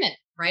not an agreement,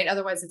 right?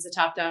 Otherwise, it's a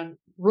top-down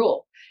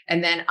rule.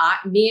 And then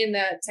me and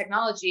the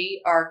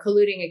technology are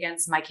colluding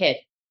against my kid,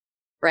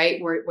 right?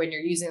 When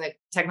you're using the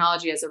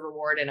technology as a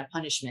reward and a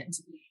punishment,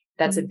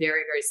 that's a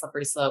very, very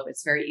slippery slope.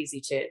 It's very easy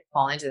to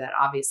fall into that,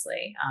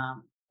 obviously.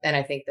 And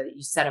I think that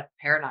you set up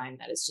a paradigm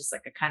that is just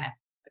like a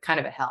kind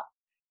of a hell,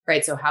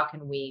 right? So how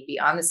can we be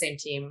on the same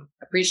team,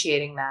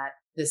 appreciating that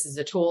this is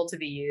a tool to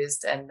be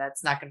used and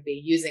that's not going to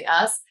be using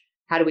us?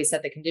 How do we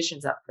set the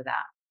conditions up for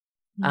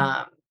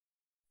that?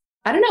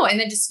 I don't know.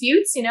 And then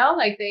disputes,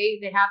 like they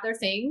have their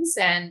things,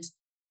 and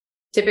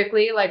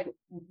typically like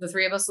the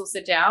three of us will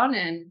sit down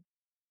and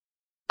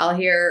I'll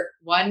hear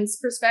one's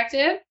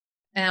perspective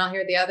and I'll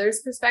hear the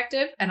other's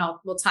perspective, and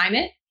we'll time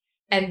it.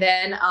 And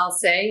then I'll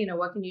say,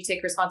 what can you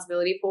take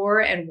responsibility for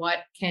and what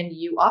can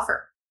you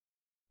offer,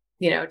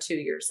 to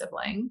your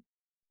sibling?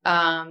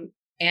 And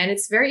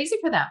it's very easy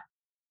for them.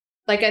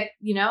 Like at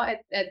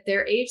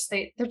their age,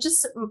 they're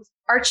just,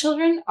 our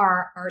children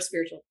are our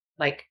spiritual,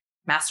 like,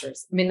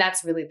 masters. I mean,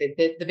 that's really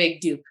the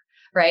big dupe,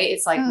 right?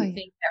 It's like, we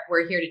think that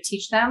we're here to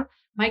teach them.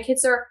 My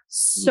kids are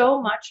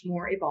so much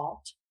more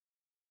evolved.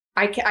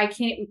 I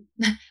can't,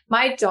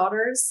 my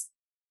daughter's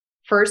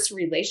first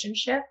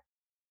relationship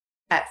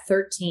at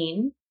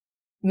 13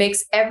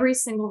 makes every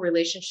single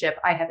relationship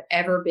I have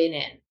ever been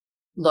in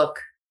look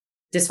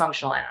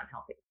dysfunctional and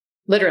unhealthy.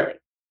 Literally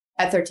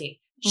at 13.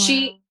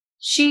 Wow.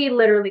 She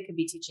literally could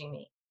be teaching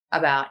me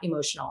about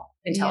emotional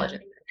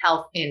intelligence and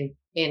health in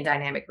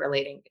dynamic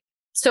relating.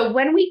 So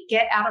when we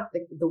get out of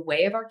the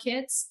way of our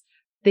kids,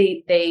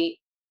 they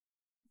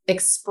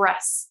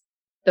express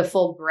the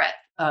full breadth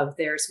of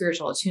their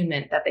spiritual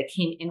attunement that they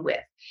came in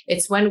with.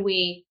 It's when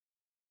we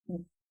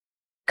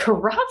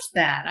corrupt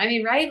that. I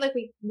mean, right? Like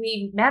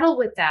we meddle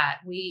with that,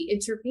 we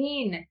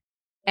intervene,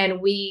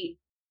 and we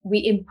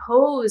we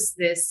impose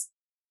this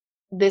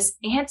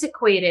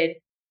antiquated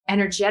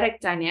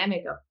energetic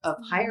dynamic of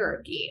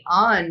hierarchy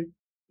on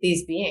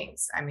these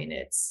beings. I mean,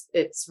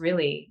 it's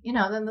really,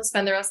 then they'll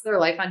spend the rest of their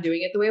life on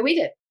doing it the way we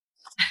did.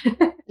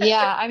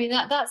 Yeah. I mean,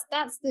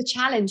 that's the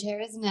challenge here,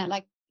 isn't it?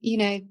 Like,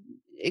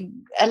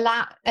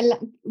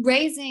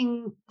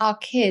 raising our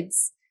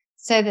kids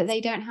so that they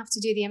don't have to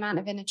do the amount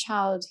of inner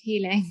child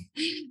healing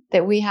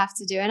that we have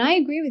to do. And I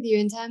agree with you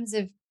in terms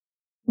of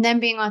them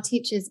being our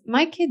teachers.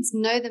 My kids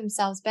know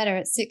themselves better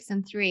at 6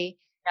 and 3.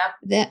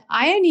 Yep. That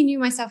I only knew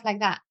myself like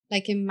that,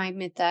 like in my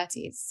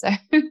mid-30s. So,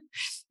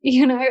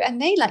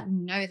 and they like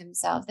know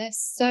themselves. They're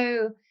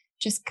so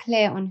just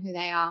clear on who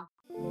they are.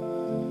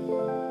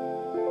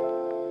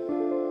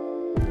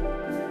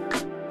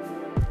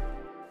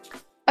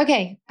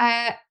 Okay,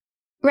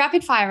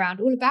 rapid fire round,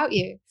 all about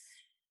you.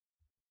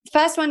 The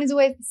first one is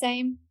always the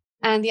same,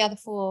 and the other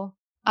 4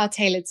 are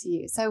tailored to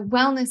you. So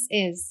wellness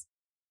is?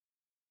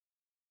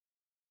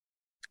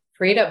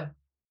 Freedom.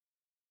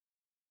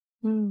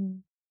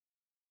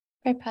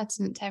 Very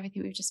pertinent to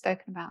everything we've just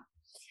spoken about.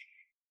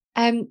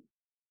 I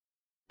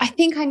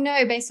think I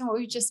know, based on what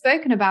we've just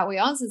spoken about, what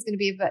your answer is going to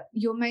be, but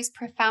your most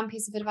profound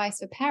piece of advice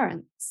for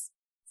parents?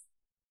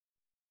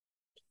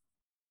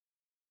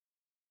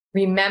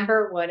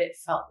 Remember what it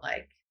felt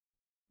like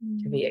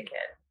to be a kid.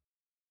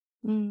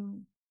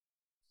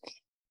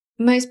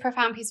 Most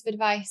profound piece of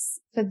advice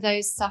for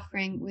those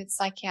suffering with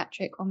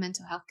psychiatric or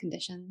mental health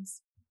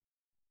conditions?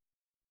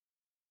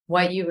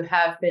 What you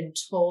have been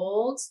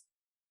told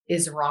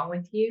is wrong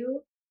with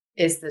you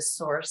is the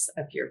source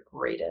of your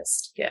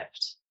greatest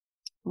gift.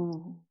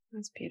 Oh,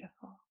 that's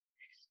beautiful.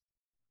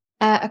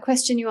 A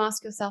question you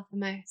ask yourself the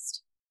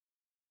most?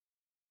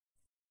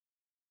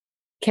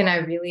 Can I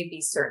really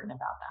be certain about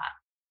that?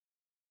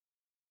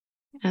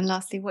 And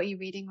lastly, what are you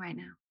reading right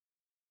now?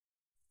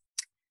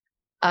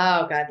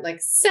 Oh God,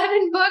 like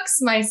 7 books.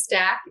 My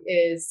stack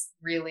is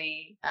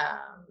really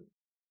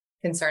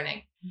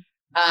concerning.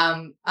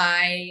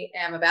 I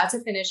am about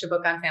to finish a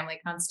book on family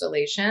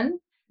constellation.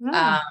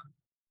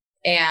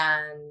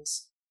 And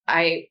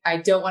I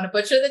don't want to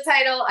butcher the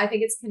title. I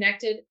think it's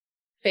Connected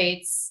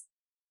Fates.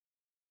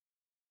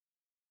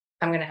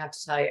 I'm going to have to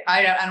tell you,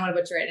 I don't want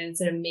to butcher it. And it's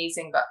an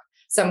amazing book.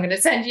 So I'm going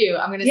to send you,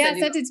 send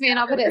it to me and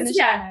I'll put it in the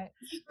show notes.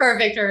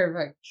 Perfect.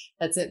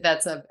 That's it.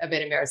 That's a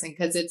bit embarrassing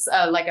because it's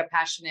like a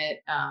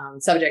passionate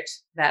subject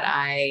that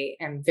I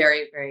am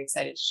very, very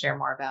excited to share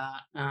more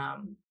about.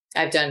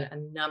 I've done a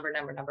number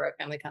of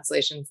family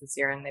constellations this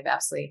year and they've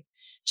absolutely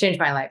changed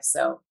my life.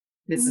 So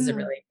this is a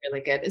really,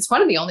 really good, it's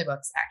one of the only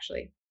books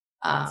actually.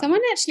 Someone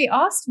actually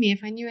asked me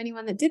if I knew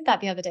anyone that did that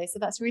the other day. So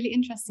that's really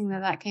interesting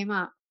that came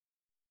up.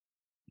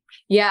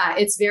 Yeah,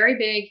 it's very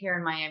big here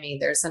in Miami.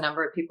 There's a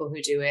number of people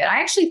who do it.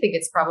 I actually think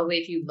it's probably,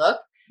 if you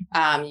look,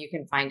 you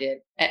can find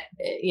it,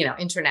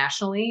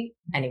 internationally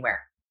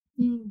anywhere.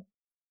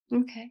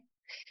 Okay.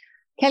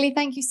 Kelly,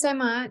 thank you so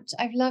much.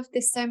 I've loved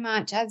this so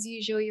much. As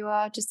usual, you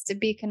are just a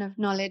beacon of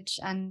knowledge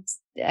and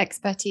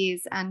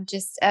expertise and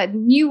just a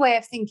new way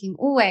of thinking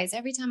always.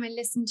 Every time I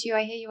listen to you,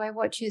 I hear you, I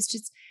watch you, it's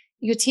just,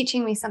 you're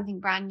teaching me something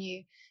brand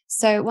new.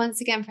 So once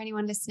again, for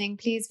anyone listening,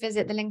 please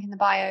visit the link in the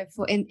bio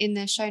for in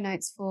the show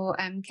notes for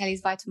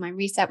Kelly's Vital Mind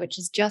Reset, which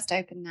is just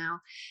open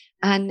now.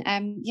 And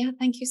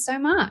thank you so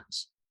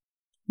much.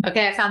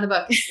 Okay, I found the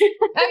book.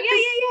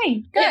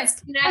 Yay. Good.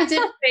 It's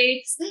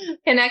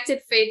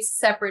Connected Fates,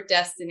 Separate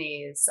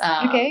Destinies.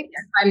 Okay.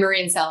 By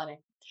Maureen Selening.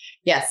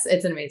 Yes,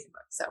 it's an amazing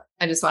book. So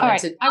I just wanted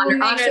to honor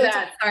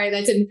that. Sorry,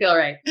 that didn't feel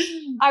right.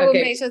 I will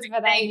make sure to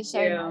put that in the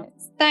show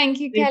notes. Thank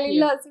you, Kelly.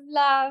 Lots of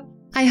love.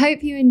 I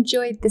hope you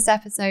enjoyed this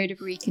episode of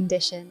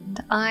Reconditioned.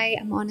 I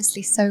am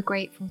honestly so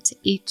grateful to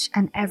each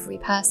and every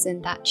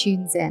person that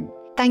tunes in.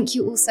 Thank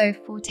you also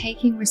for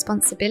taking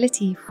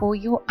responsibility for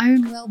your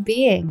own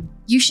well-being.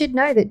 You should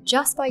know that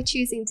just by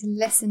choosing to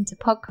listen to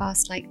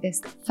podcasts like this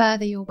that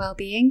further your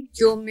well-being,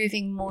 you're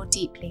moving more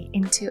deeply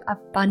into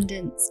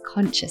abundance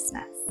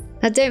consciousness.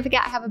 Now, don't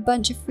forget, I have a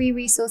bunch of free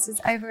resources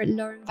over at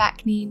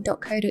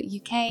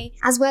laurenvakneen.co.uk,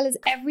 as well as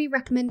every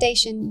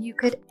recommendation you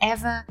could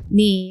ever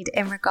need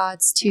in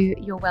regards to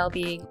your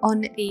well-being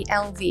on the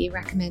LV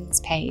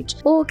Recommends page,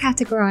 all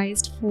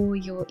categorized for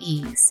your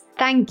ease.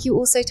 Thank you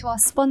also to our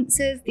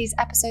sponsors. These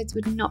episodes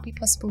would not be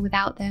possible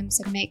without them,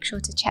 so make sure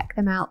to check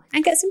them out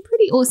and get some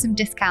pretty awesome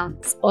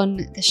discounts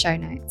on the show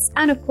notes.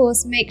 And of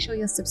course, make sure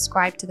you're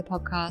subscribed to the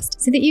podcast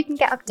so that you can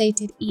get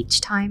updated each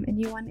time a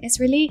new one is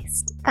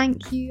released.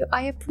 Thank you.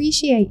 I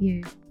appreciate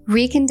you.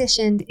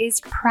 Reconditioned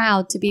is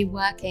proud to be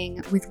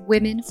working with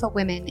Women for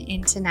Women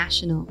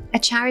International, a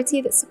charity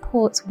that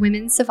supports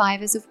women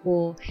survivors of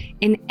war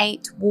in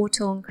 8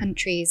 war-torn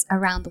countries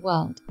around the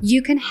world.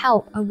 You can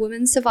help a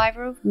woman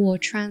survivor of war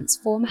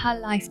transform her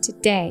life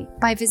today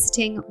by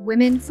visiting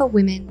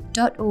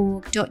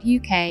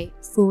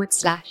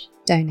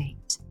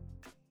womenforwomen.org.uk/donate.